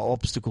little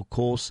obstacle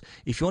course.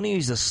 If you want to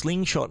use the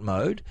slingshot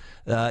mode,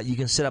 you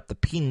can set up the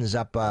pins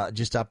up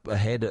just up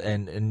ahead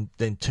and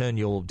then turn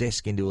your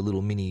desk into a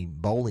little mini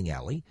bowling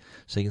alley,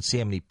 so you can see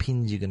how many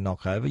pins you can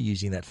knock over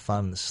using that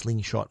fun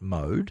slingshot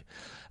mode.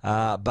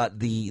 But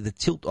the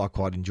tilt I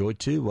quite enjoyed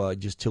too,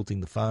 just tilting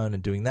the phone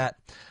and doing that.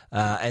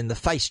 And the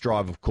face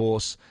drive, of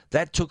course,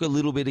 that took a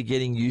little bit of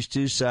getting used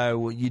to,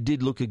 so you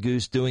did look a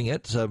goose doing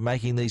it, so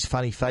making these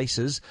funny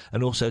faces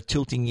and also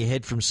tilting your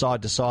head from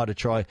side to side to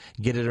try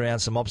get it around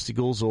some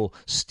obstacles or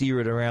steer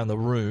it around the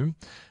room.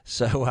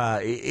 So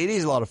it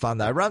is a lot of fun,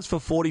 though. It runs for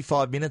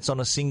 45 minutes on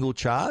a single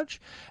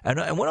charge.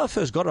 And when I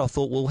first got it, I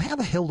thought, well, how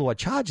the hell do I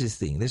charge this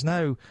thing? There's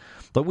no...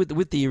 But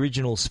with the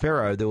original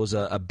Sphero, there was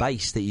a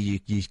base that you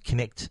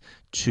connect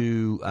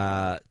to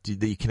that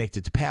you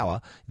connected to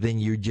power. Then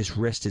you just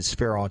rested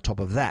Sphero on top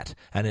of that,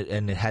 and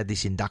it had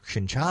this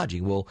induction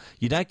charging. Well,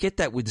 you don't get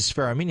that with the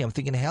Sphero Mini. I'm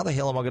thinking, how the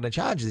hell am I going to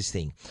charge this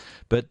thing?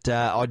 But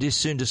I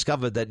just soon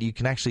discovered that you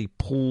can actually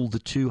pull the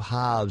two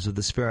halves of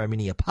the Sphero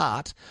Mini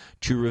apart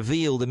to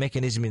reveal the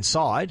mechanism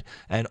inside,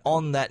 and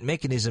on that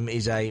mechanism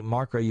is a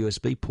micro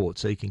USB port,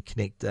 so you can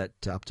connect that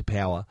up to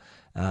power.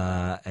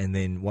 And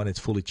then when it's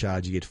fully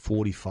charged, you get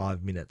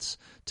 45 minutes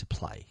to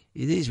play.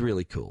 It is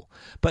really cool.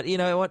 But you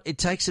know what? It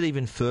takes it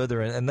even further,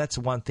 and that's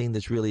one thing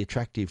that's really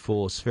attractive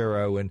for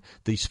Sphero and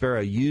the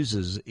Sphero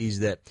users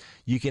is that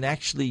you can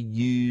actually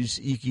you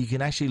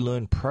can actually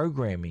learn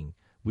programming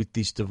with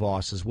this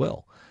device as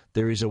well.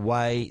 There is a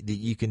way that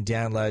you can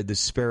download the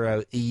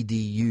Sphero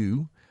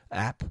EDU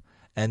app,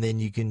 and then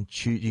you can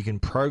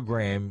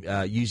program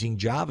using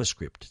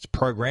JavaScript. It's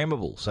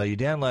programmable. So you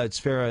download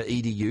Sphero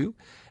EDU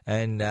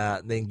and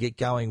then get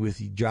going with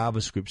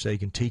JavaScript so you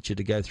can teach it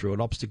to go through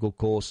an obstacle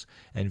course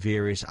and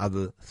various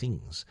other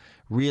things.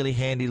 Really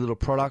handy little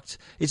product.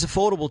 It's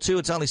affordable too.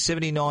 It's only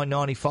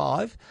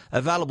 $79.95.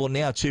 Available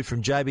now too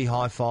from JB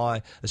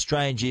Hi-Fi,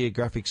 Australian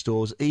Geographic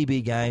Stores,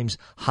 EB Games,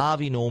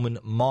 Harvey Norman,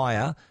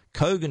 Myer,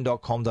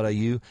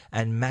 Kogan.com.au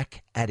and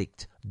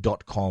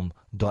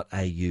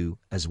MacAddict.com.au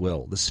as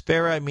well. The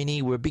Sphero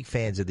Mini, we're big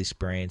fans of this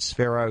brand.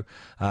 Sphero,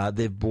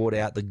 they've brought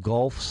out the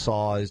golf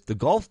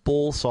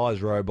ball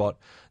size robot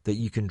that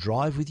you can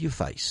drive with your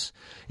face.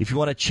 If you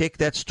want to check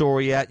that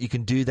story out, you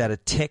can do that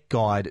at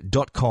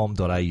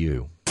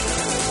techguide.com.au.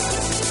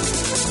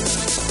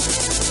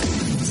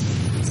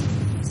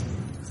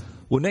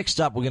 Well, next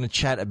up, we're going to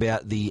chat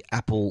about the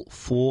Apple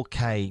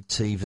 4K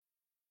TV.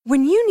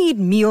 When you need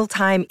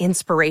mealtime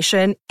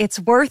inspiration,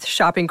 it's worth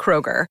shopping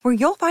Kroger, where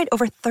you'll find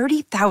over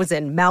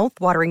 30,000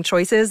 mouth-watering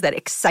choices that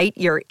excite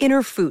your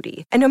inner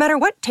foodie. And no matter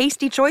what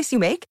tasty choice you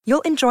make,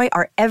 you'll enjoy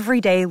our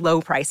everyday low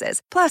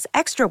prices, plus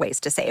extra ways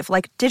to save,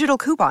 like digital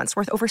coupons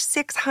worth over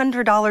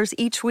 $600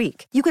 each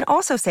week. You can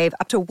also save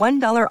up to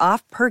 $1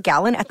 off per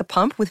gallon at the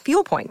pump with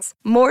fuel points.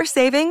 More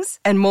savings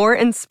and more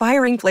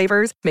inspiring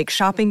flavors make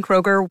shopping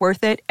Kroger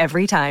worth it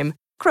every time.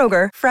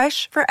 Kroger,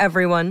 fresh for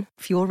everyone.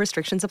 Fuel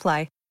restrictions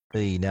apply.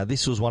 Now,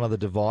 this was one of the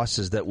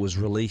devices that was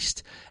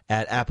released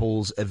at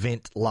Apple's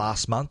event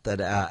last month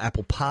at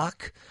Apple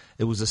Park.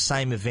 It was the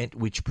same event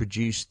which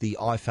produced the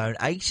iPhone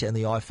 8 and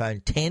the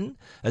iPhone 10,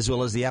 as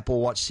well as the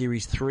Apple Watch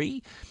Series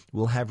 3.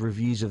 We'll have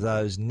reviews of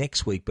those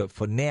next week, but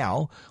for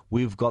now,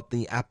 we've got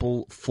the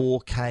Apple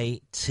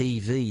 4K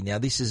TV. Now,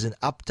 this is an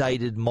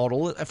updated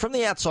model. From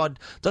the outside,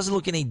 doesn't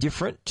look any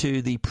different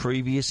to the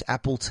previous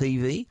Apple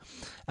TV.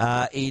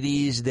 It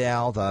is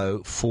now, though,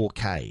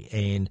 4K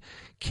and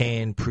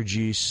can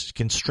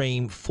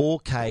stream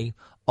 4K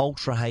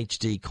Ultra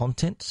HD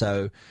content.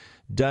 So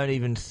don't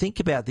even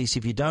think about this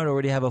if you don't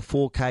already have a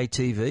 4K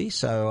TV.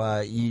 So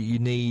you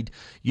need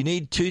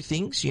two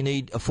things. You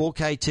need a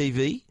 4K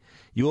TV.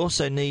 You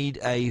also need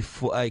a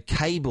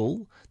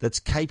cable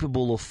that's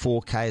capable of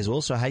 4K as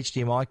well, so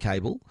HDMI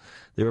cable.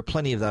 There are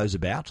plenty of those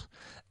about.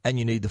 And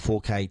you need the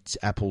 4K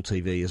Apple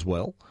TV as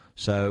well.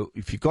 So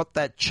if you've got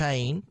that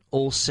chain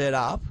all set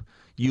up,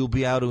 you'll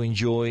be able to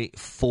enjoy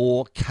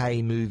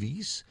 4K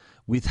movies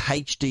with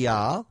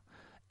HDR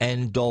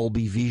and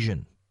Dolby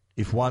Vision.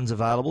 If one's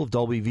available, if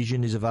Dolby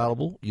Vision is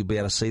available, you'll be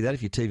able to see that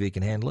if your TV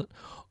can handle it.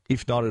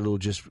 If not, it'll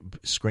just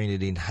screen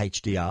it in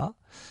HDR.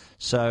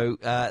 So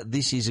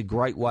this is a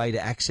great way to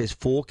access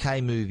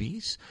 4K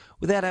movies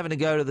without having to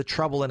go to the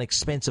trouble and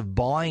expense of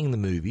buying the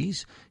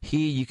movies.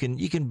 Here you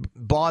can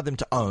buy them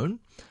to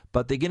own,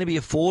 but they're going to be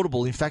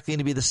affordable. In fact, they're going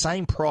to be the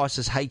same price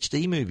as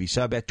HD movies,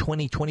 so about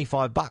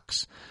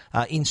 $20-25.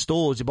 In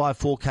stores, you buy a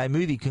 4K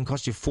movie, it can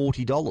cost you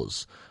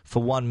 $40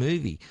 for one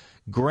movie.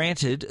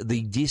 Granted,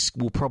 the disc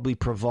will probably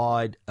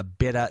provide a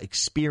better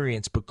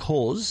experience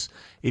because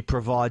it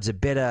provides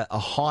a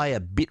higher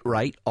bit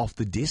rate off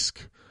the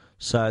disc.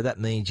 So that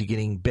means you're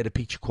getting better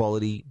picture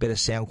quality, better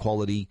sound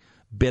quality,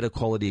 better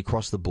quality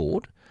across the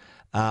board.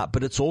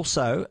 But it's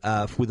also,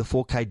 with a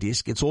 4K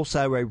disc, it's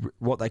also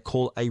what they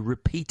call a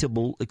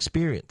repeatable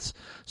experience.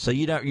 So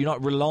you're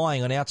not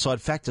relying on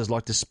outside factors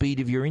like the speed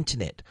of your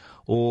internet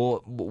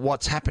or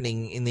what's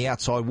happening in the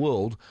outside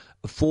world.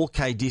 A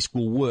 4K disc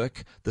will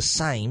work the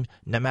same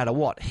no matter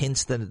what,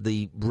 hence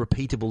the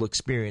repeatable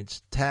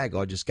experience tag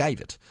I just gave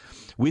it.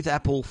 With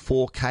Apple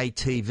 4K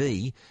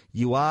TV,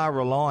 you are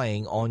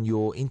relying on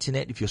your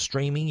internet. If you're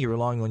streaming, you're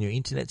relying on your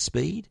internet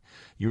speed.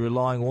 You're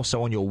relying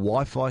also on your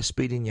Wi-Fi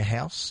speed in your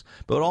house.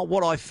 But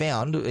what I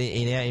found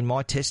in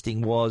my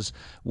testing was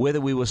whether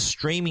we were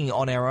streaming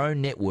on our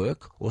own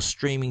network or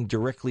streaming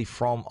directly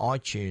from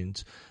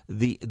iTunes,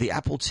 the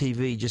Apple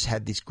TV just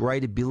had this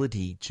great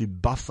ability to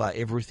buffer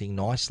everything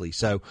nicely.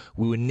 So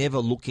we were never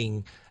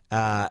looking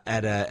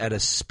at a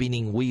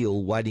spinning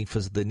wheel waiting for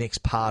the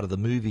next part of the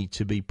movie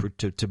to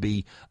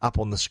be up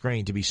on the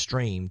screen, to be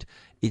streamed.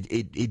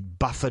 It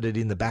buffered it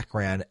in the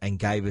background and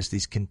gave us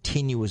this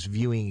continuous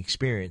viewing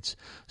experience.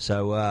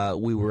 So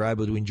we were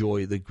able to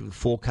enjoy the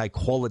 4K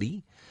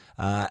quality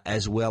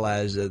as well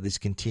as this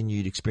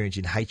continued experience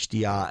in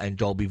HDR and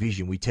Dolby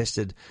Vision. We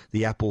tested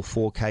the Apple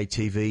 4K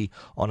TV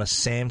on a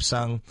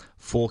Samsung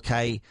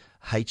 4K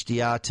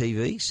HDR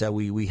TV. So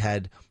we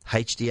had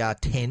HDR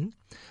 10.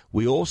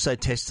 We also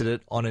tested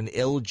it on an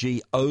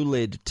LG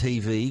OLED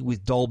TV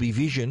with Dolby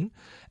Vision,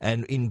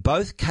 and in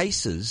both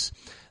cases,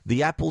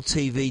 the Apple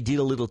TV did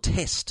a little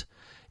test.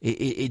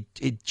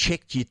 It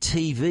checked your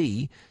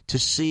TV to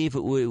see if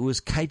it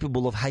was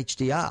capable of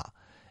HDR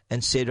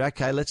and said,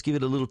 okay, let's give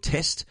it a little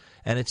test.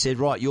 And it said,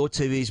 right, your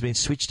TV's been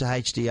switched to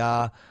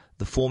HDR,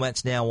 the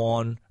format's now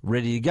on,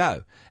 ready to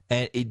go.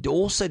 And it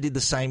also did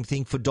the same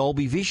thing for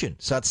Dolby Vision.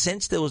 So it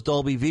sensed there was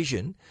Dolby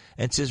Vision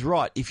and says,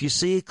 right, if you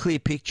see a clear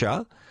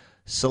picture,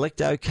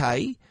 select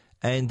OK,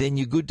 and then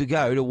you're good to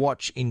go to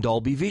watch in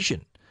Dolby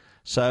Vision.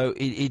 So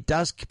it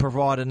does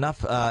provide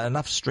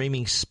enough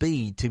streaming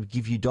speed to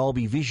give you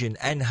Dolby Vision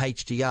and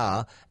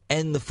HDR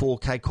and the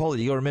 4K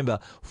quality. You've got to remember,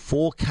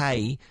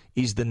 4K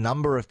is the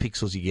number of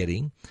pixels you're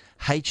getting.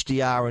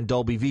 HDR and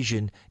Dolby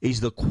Vision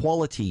is the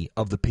quality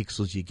of the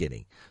pixels you're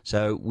getting.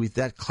 So with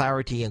that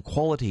clarity and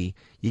quality,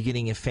 you're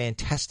getting a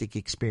fantastic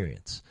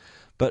experience.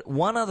 But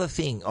one other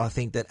thing I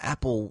think that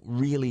Apple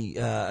really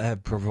are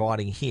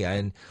providing here,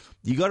 and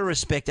you got to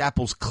respect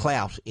Apple's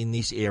clout in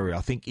this area. I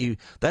think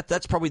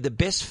that's probably the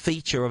best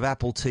feature of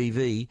Apple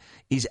TV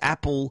is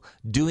Apple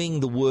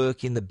doing the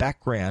work in the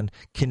background,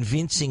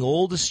 convincing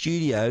all the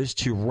studios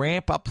to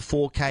ramp up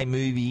 4K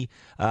movie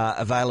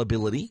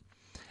availability,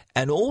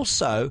 and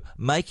also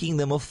making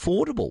them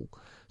affordable.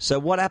 So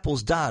what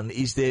Apple's done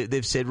is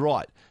they've said,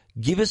 right,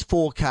 give us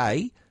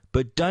 4K,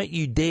 but don't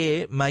you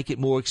dare make it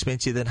more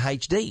expensive than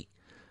HD.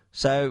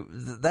 So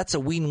that's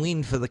a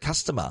win-win for the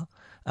customer,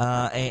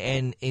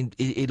 and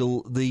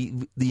it'll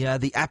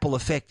the Apple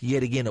effect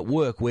yet again at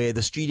work, where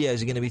the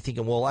studios are going to be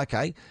thinking, well,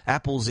 okay,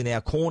 Apple's in our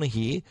corner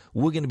here,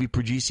 we're going to be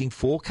producing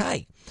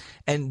 4K.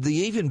 And the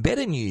even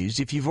better news,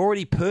 if you've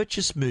already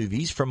purchased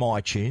movies from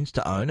iTunes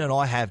to own, and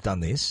I have done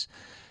this,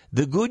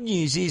 the good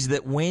news is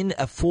that when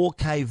a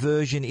 4K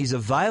version is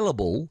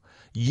available,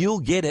 you'll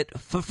get it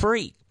for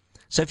free.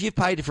 So if you've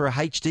paid for a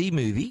HD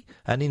movie,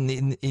 and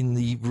in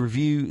the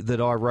review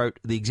that I wrote,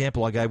 the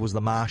example I gave was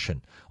The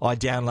Martian. I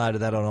downloaded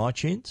that on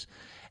iTunes,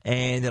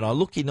 and then I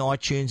look in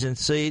iTunes and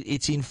see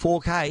it's in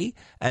 4K,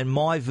 and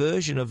my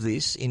version of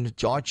this in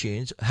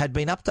iTunes had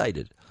been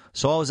updated.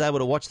 So I was able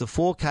to watch the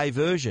 4K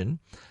version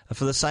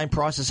for the same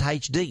price as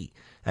HD.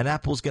 And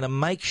Apple's going to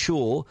make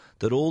sure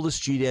that all the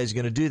studios are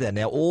going to do that.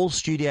 Now, all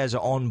studios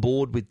are on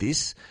board with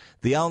this.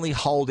 The only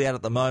holdout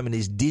at the moment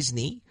is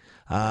Disney.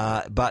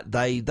 But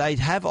they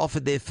have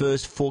offered their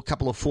first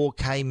couple of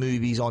 4K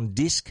movies on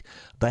disc.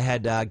 They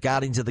had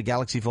Guardians of the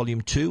Galaxy Volume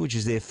 2, which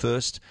is their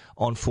first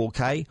on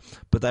 4K.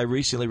 But they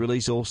recently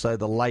released also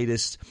the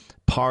latest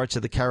Pirates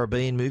of the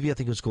Caribbean movie. I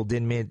think it was called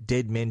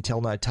Dead Men Tell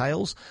No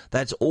Tales.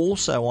 That's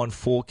also on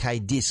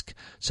 4K disc.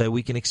 So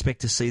we can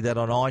expect to see that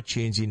on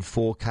iTunes in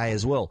 4K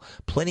as well.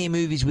 Plenty of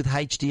movies with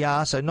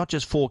HDR. So not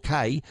just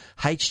 4K,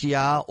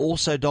 HDR,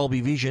 also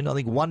Dolby Vision. I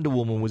think Wonder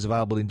Woman was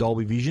available in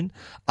Dolby Vision.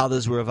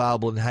 Others were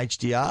available in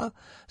HDR.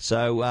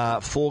 So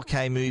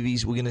 4K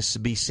movies, we're going to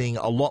be seeing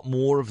a lot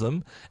more of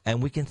them.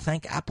 And we can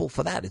thank Apple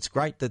for that. It's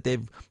great that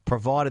they've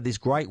provided this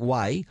great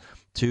way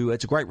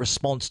it's a great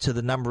response to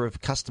the number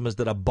of customers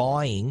that are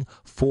buying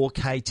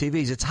 4K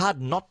TVs. It's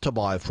hard not to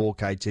buy a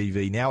 4K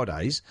TV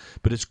nowadays,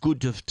 but it's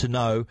good to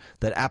know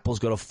that Apple's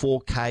got a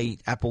 4K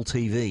Apple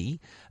TV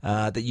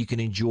that you can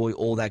enjoy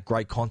all that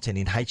great content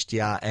in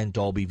HDR and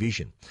Dolby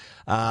Vision.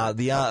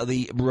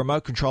 The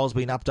remote control's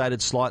been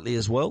updated slightly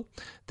as well.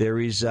 There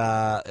is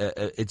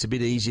it's a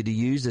bit easier to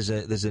use.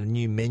 There's a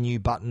new menu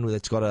button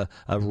that's got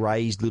a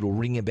raised little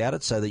ring about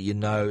it, so that you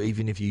know,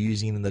 even if you're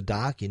using it in the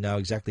dark, you know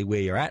exactly where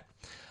you're at.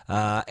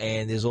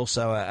 And there's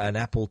also an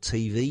Apple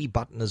TV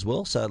button as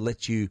well, so it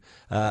lets you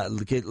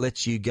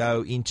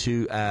go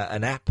into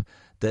an app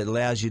that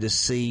allows you to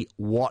see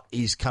what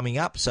is coming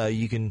up. So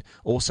you can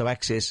also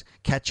access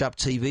catch-up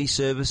TV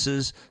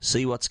services,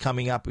 see what's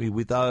coming up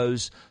with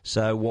those.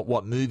 So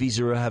what movies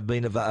have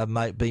been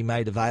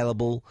made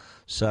available.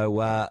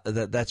 So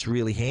that's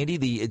really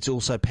handy. It's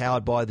also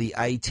powered by the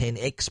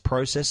A10X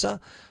processor,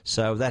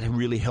 so that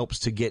really helps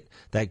to get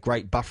that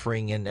great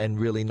buffering and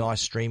really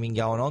nice streaming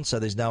going on. So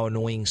there's no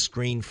annoying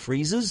screen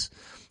freezes,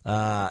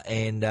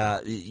 and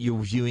your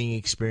viewing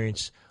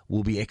experience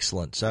will be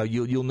excellent. So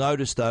you'll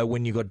notice, though,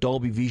 when you've got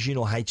Dolby Vision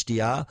or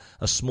HDR,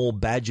 a small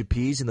badge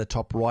appears in the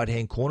top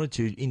right-hand corner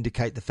to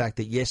indicate the fact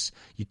that, yes,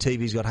 your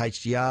TV's got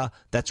HDR,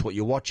 that's what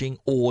you're watching,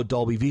 or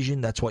Dolby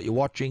Vision, that's what you're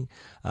watching.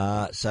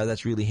 So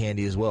that's really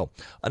handy as well.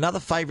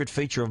 Another favourite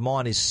feature of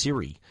mine is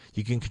Siri.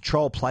 You can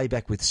control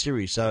playback with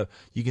Siri, so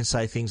you can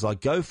say things like,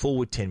 go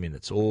forward 10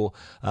 minutes, or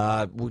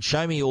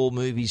show me all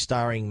movies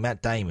starring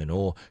Matt Damon,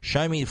 or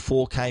show me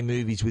 4K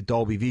movies with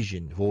Dolby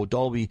Vision, or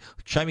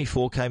show me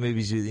 4K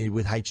movies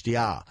with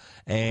HDR,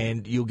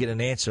 and you'll get an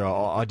answer.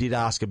 I did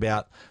ask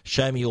about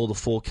show me all the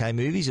 4K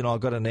movies, and I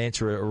got an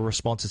answer, a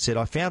response that said,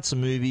 I found some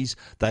movies,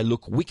 they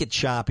look wicked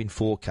sharp in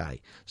 4K.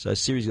 So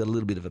Siri's got a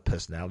little bit of a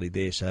personality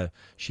there, so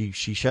she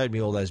showed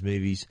me all those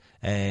movies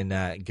and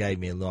gave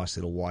me a nice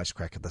little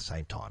wisecrack at the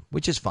same time,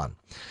 which is fun.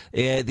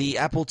 The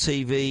Apple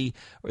TV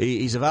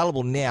is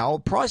available now.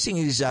 Pricing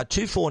is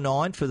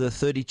 $249 for the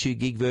 32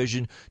 gig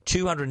version,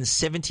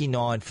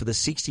 $279 for the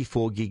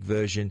 64 gig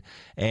version.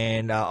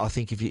 And I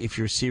think if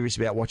you're serious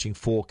about watching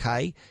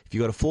 4K, if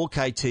you've got a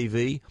 4K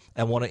TV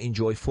and want to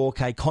enjoy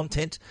 4K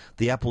content,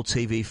 the Apple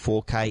TV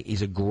 4K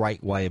is a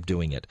great way of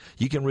doing it.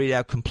 You can read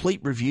our complete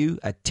review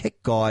at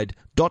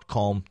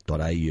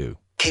techguide.com.au.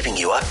 Keeping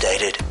you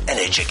updated and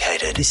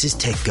educated. This is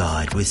Tech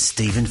Guide with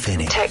Stephen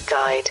Fennick. Tech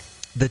Guide.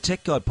 The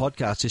Tech Guide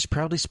podcast is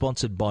proudly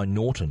sponsored by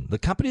Norton, the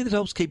company that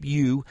helps keep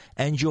you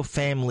and your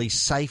family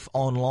safe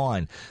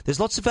online. There's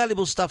lots of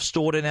valuable stuff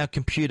stored in our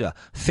computer,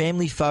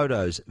 family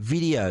photos,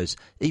 videos,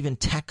 even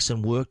tax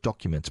and work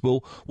documents.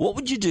 Well, what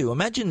would you do?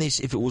 Imagine this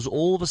if it was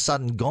all of a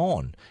sudden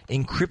gone,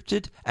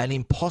 encrypted and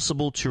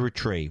impossible to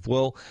retrieve.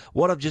 Well,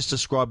 what I've just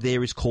described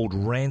there is called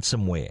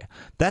ransomware.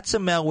 That's a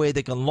malware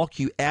that can lock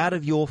you out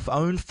of your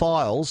own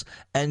files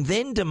and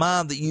then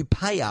demand that you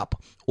pay up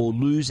or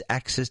lose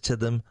access to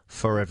them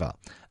forever.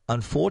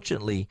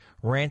 Unfortunately,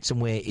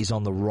 ransomware is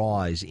on the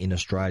rise in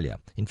Australia.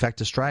 In fact,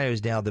 Australia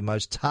is now the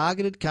most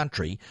targeted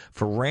country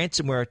for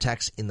ransomware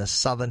attacks in the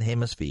Southern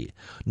Hemisphere.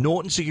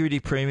 Norton Security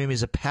Premium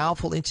is a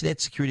powerful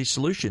internet security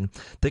solution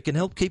that can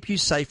help keep you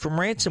safe from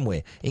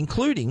ransomware,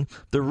 including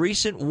the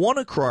recent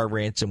WannaCry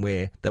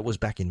ransomware that was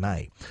back in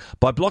May.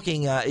 By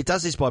blocking, it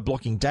does this by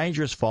blocking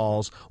dangerous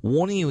files,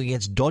 warning you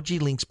against dodgy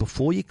links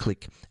before you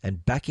click,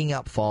 and backing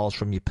up files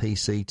from your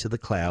PC to the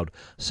cloud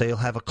so you'll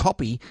have a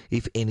copy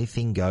if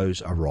anything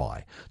goes awry.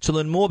 To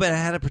learn more about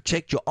how to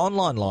protect your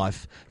online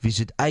life,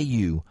 visit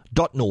au.norton.com.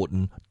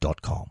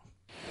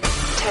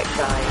 Tech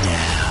Guide.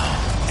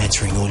 Now,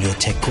 answering all your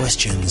tech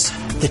questions,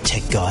 the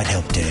Tech Guide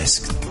Help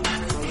Desk.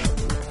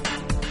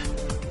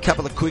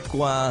 Couple of quick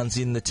ones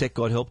in the Tech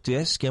Guide Help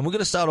Desk, and we're going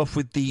to start off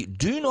with the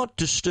Do Not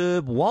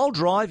Disturb While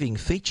Driving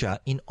feature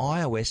in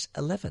iOS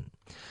 11.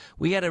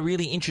 We had a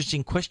really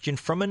interesting question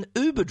from an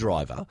Uber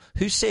driver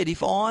who said,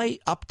 if I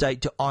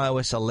update to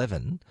iOS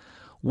 11,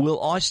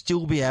 will I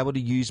still be able to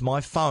use my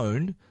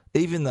phone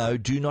even though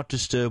Do Not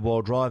Disturb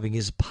While Driving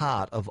is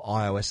part of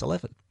iOS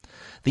 11?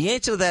 The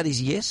answer to that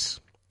is yes,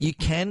 you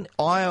can.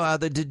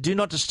 The Do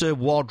Not Disturb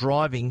While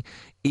Driving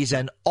is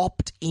an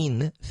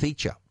opt-in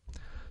feature.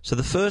 So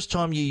the first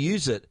time you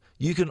use it,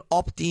 you can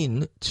opt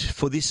in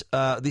for this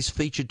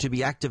feature to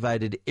be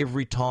activated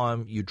every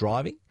time you're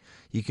driving.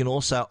 You can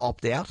also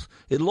opt out.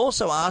 It'll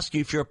also ask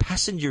you if you're a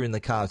passenger in the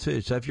car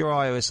too. So if you're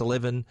iOS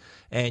 11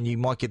 and you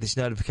might get this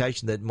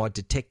notification that might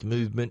detect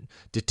movement,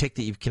 detect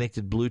that you've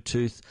connected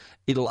Bluetooth,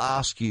 it'll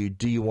ask you,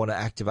 do you want to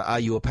activate, are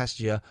you a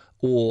passenger,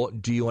 or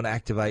do you want to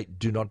activate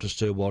Do Not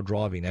Disturb While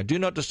Driving? Now, Do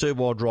Not Disturb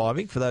While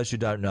Driving, for those who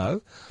don't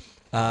know,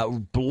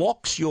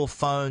 blocks your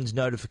phone's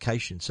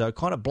notification. So it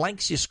kind of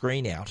blanks your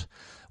screen out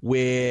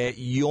where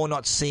you're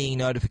not seeing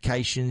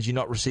notifications, you're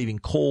not receiving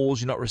calls,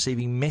 you're not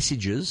receiving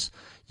messages.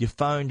 Your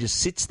phone just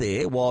sits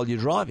there while you're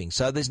driving,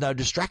 so there's no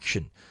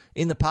distraction.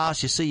 In the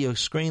past, you see your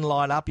screen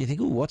light up, you think,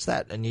 "Ooh, what's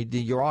that?" And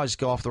your eyes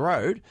go off the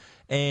road,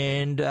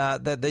 and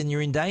then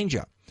you're in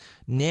danger.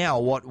 Now,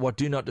 what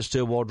Do Not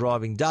Disturb While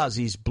Driving does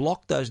is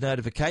block those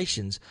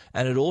notifications,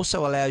 and it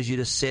also allows you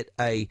to set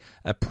a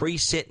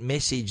preset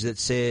message that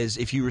says,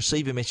 if you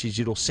receive a message,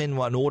 it'll send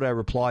an auto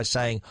reply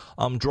saying,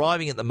 I'm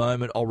driving at the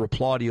moment, I'll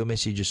reply to your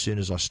message as soon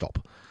as I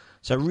stop.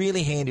 So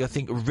really handy, I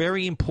think a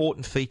very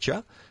important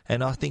feature,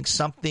 and I think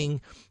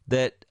something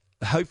that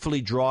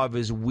hopefully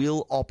drivers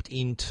will opt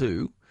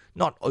into.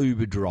 Not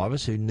Uber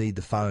drivers who need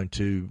the phone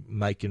to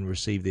make and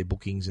receive their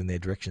bookings and their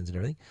directions and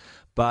everything,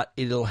 but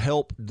it'll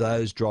help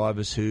those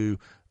drivers who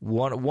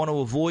want to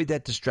avoid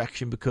that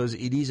distraction, because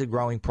it is a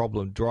growing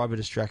problem. Driver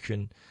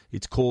distraction,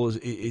 it's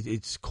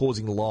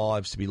causing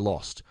lives to be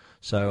lost.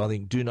 So I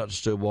think Do Not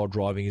Disturb While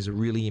Driving is a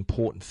really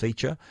important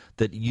feature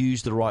that,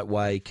 used the right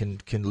way, can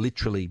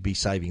literally be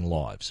saving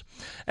lives.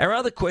 Our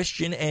other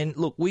question, and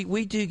look,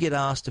 we do get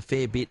asked a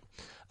fair bit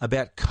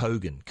about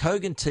Kogan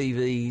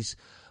TVs.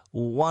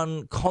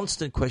 One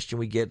constant question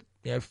we get,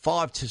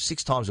 5 to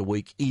 6 times a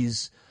week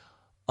is,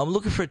 I'm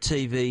looking for a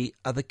TV.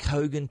 Are the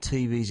Kogan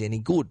TVs any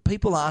good?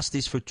 People ask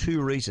this for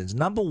 2 reasons.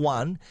 Number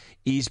one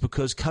is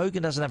because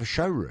Kogan doesn't have a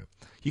showroom.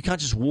 You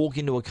can't just walk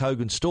into a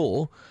Kogan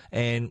store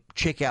and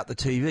check out the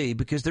TV,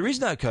 because there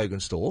is no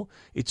Kogan store.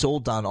 It's all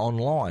done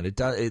online.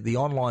 The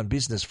online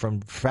business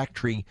from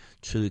factory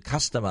to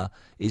customer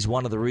is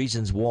one of the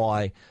reasons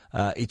why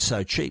it's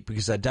so cheap,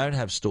 because they don't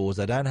have stores.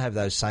 They don't have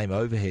those same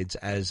overheads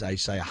as,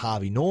 say, a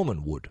Harvey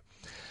Norman would.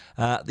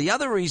 The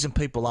other reason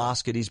people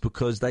ask it is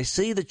because they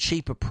see the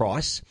cheaper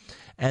price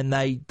and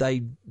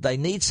they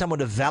need someone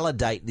to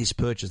validate this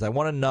purchase. They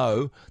want to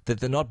know that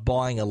they're not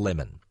buying a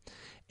lemon.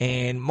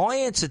 And my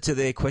answer to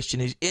their question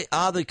is,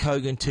 are the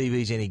Kogan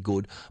TVs any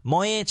good?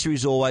 My answer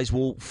is always,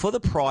 well, for the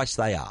price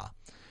they are.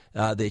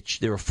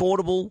 They're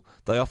affordable,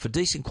 they offer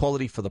decent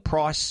quality for the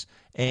price,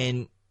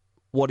 and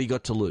what do you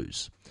got to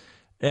lose?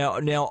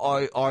 Now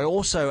I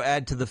also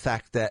add the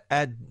fact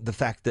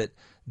that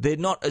they're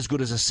not as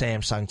good as a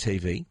Samsung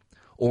TV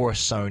or a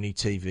Sony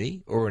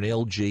TV or an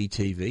LG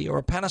TV or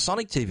a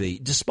Panasonic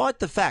TV, despite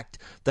the fact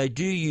they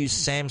do use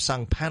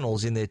Samsung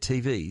panels in their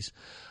TVs.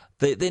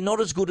 They're not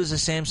as good as a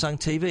Samsung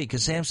TV,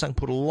 because Samsung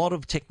put a lot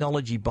of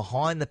technology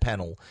behind the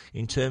panel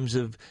in terms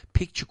of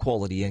picture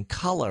quality and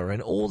color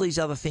and all these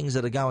other things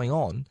that are going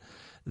on.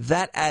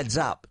 That adds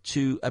up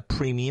to a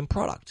premium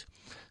product.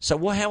 So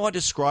how I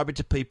describe it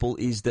to people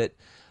is that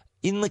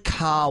in the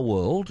car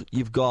world,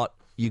 you've got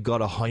a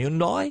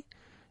Hyundai.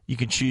 You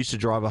can choose to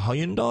drive a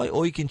Hyundai,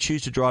 or you can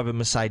choose to drive a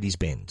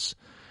Mercedes-Benz.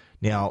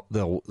 Now,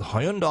 the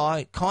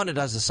Hyundai kind of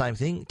does the same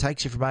thing. It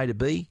takes you from A to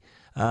B.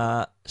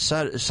 So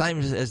same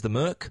as the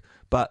Merc,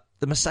 but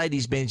the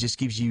Mercedes-Benz just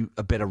gives you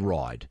a better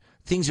ride.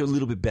 Things are a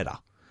little bit better.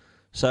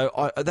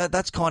 So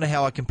that's kind of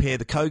how I compare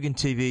the Kogan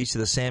TVs to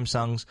the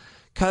Samsungs.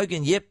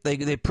 Kogan, yep,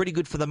 they're pretty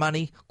good for the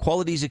money.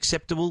 Quality's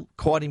acceptable,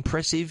 quite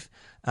impressive.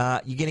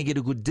 You're going to get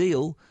a good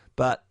deal,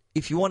 but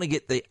if you want to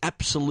get the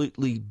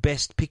absolutely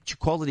best picture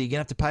quality, you're going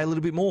to have to pay a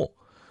little bit more.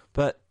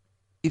 But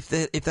if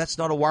that's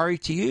not a worry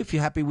to you, if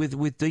you're happy with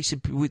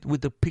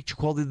the picture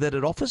quality that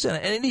it offers,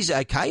 and it is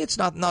okay, it's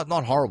not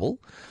horrible,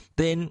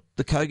 then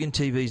the Kogan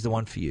TV is the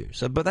one for you.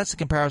 So, but that's the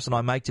comparison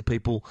I make to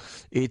people.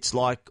 It's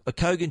like a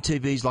Kogan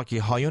TV is like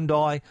your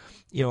Hyundai,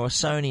 a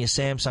Sony, a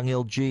Samsung,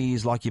 LG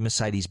is like your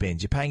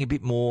Mercedes-Benz. You're paying a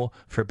bit more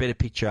for a better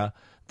picture.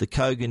 The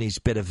Kogan is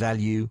better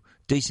value,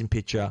 decent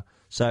picture.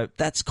 So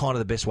that's kind of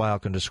the best way I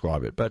can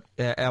describe it. But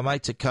our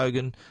mates at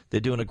Kogan,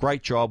 they're doing a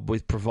great job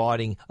with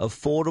providing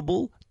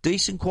affordable,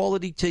 decent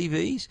quality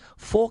TVs,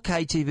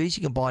 4K TVs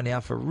you can buy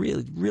now for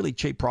really, really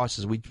cheap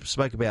prices. We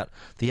spoke about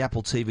the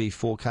Apple TV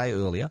 4K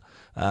earlier.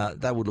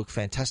 That would look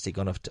fantastic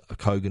on a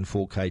Kogan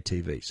 4K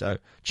TV. So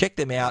check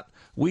them out.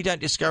 We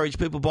don't discourage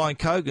people buying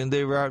Kogan.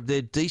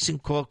 They're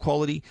decent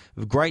quality,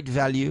 great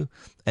value,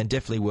 and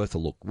definitely worth a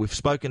look. We've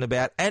spoken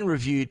about and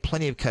reviewed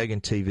plenty of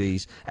Kogan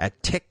TVs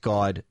at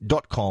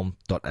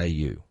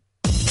techguide.com.au.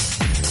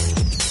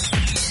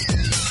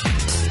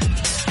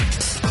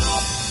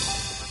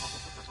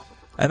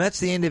 And that's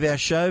the end of our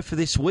show for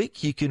this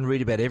week. You can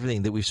read about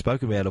everything that we've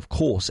spoken about, of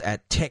course,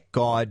 at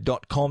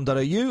techguide.com.au.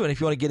 And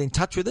if you want to get in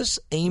touch with us,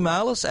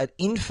 email us at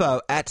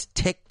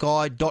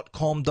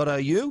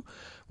info@techguide.com.au.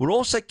 We're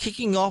also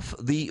kicking off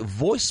the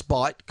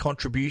VoiceBite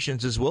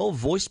contributions as well.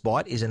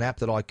 VoiceBite is an app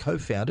that I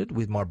co-founded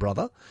with my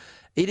brother.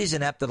 It is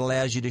an app that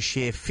allows you to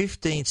share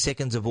 15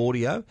 seconds of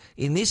audio.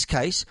 In this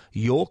case,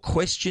 your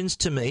questions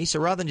to me.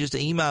 So rather than just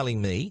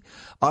emailing me,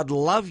 I'd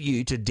love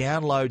you to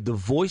download the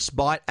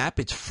VoiceBite app.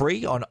 It's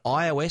free on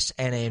iOS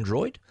and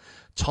Android.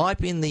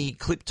 Type in the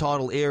clip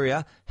title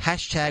area.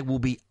 Hashtag will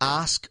be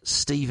Ask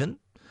Stephen.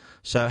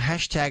 So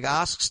hashtag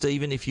Ask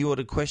Stephen if you had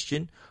a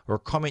question or a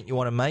comment you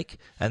want to make.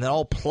 And then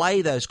I'll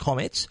play those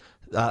comments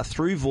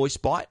through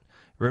VoiceBite.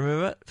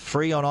 Remember,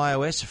 free on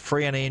iOS,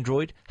 free on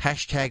Android.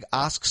 Hashtag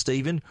Ask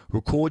Stephen.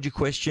 Record your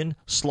question.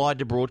 Slide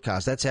to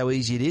broadcast. That's how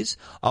easy it is.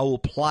 I will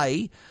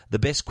play the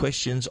best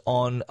questions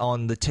on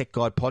the Tech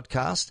Guide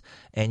podcast.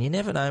 And you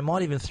never know, I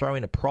might even throw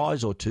in a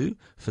prize or two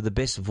for the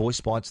best voice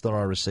bites that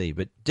I receive.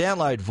 But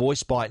download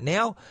Voice Bite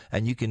now,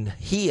 and you can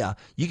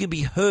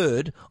be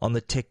heard on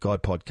the Tech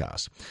Guide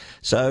podcast.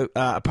 So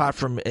apart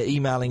from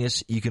emailing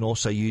us, you can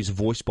also use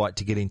Voice Bite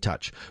to get in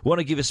touch. We want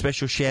to give a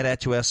special shout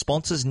out to our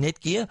sponsors,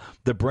 Netgear,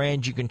 the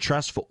brand you can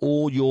trust for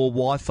all your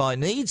Wi-Fi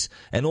needs,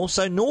 and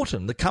also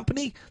Norton, the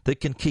company that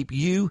can keep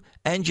you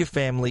and your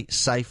family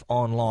safe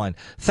online.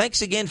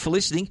 Thanks again for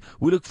listening.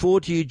 We look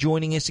forward to you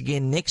joining us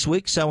again next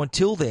week. So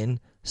until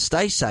then,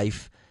 stay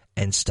safe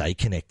and stay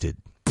connected.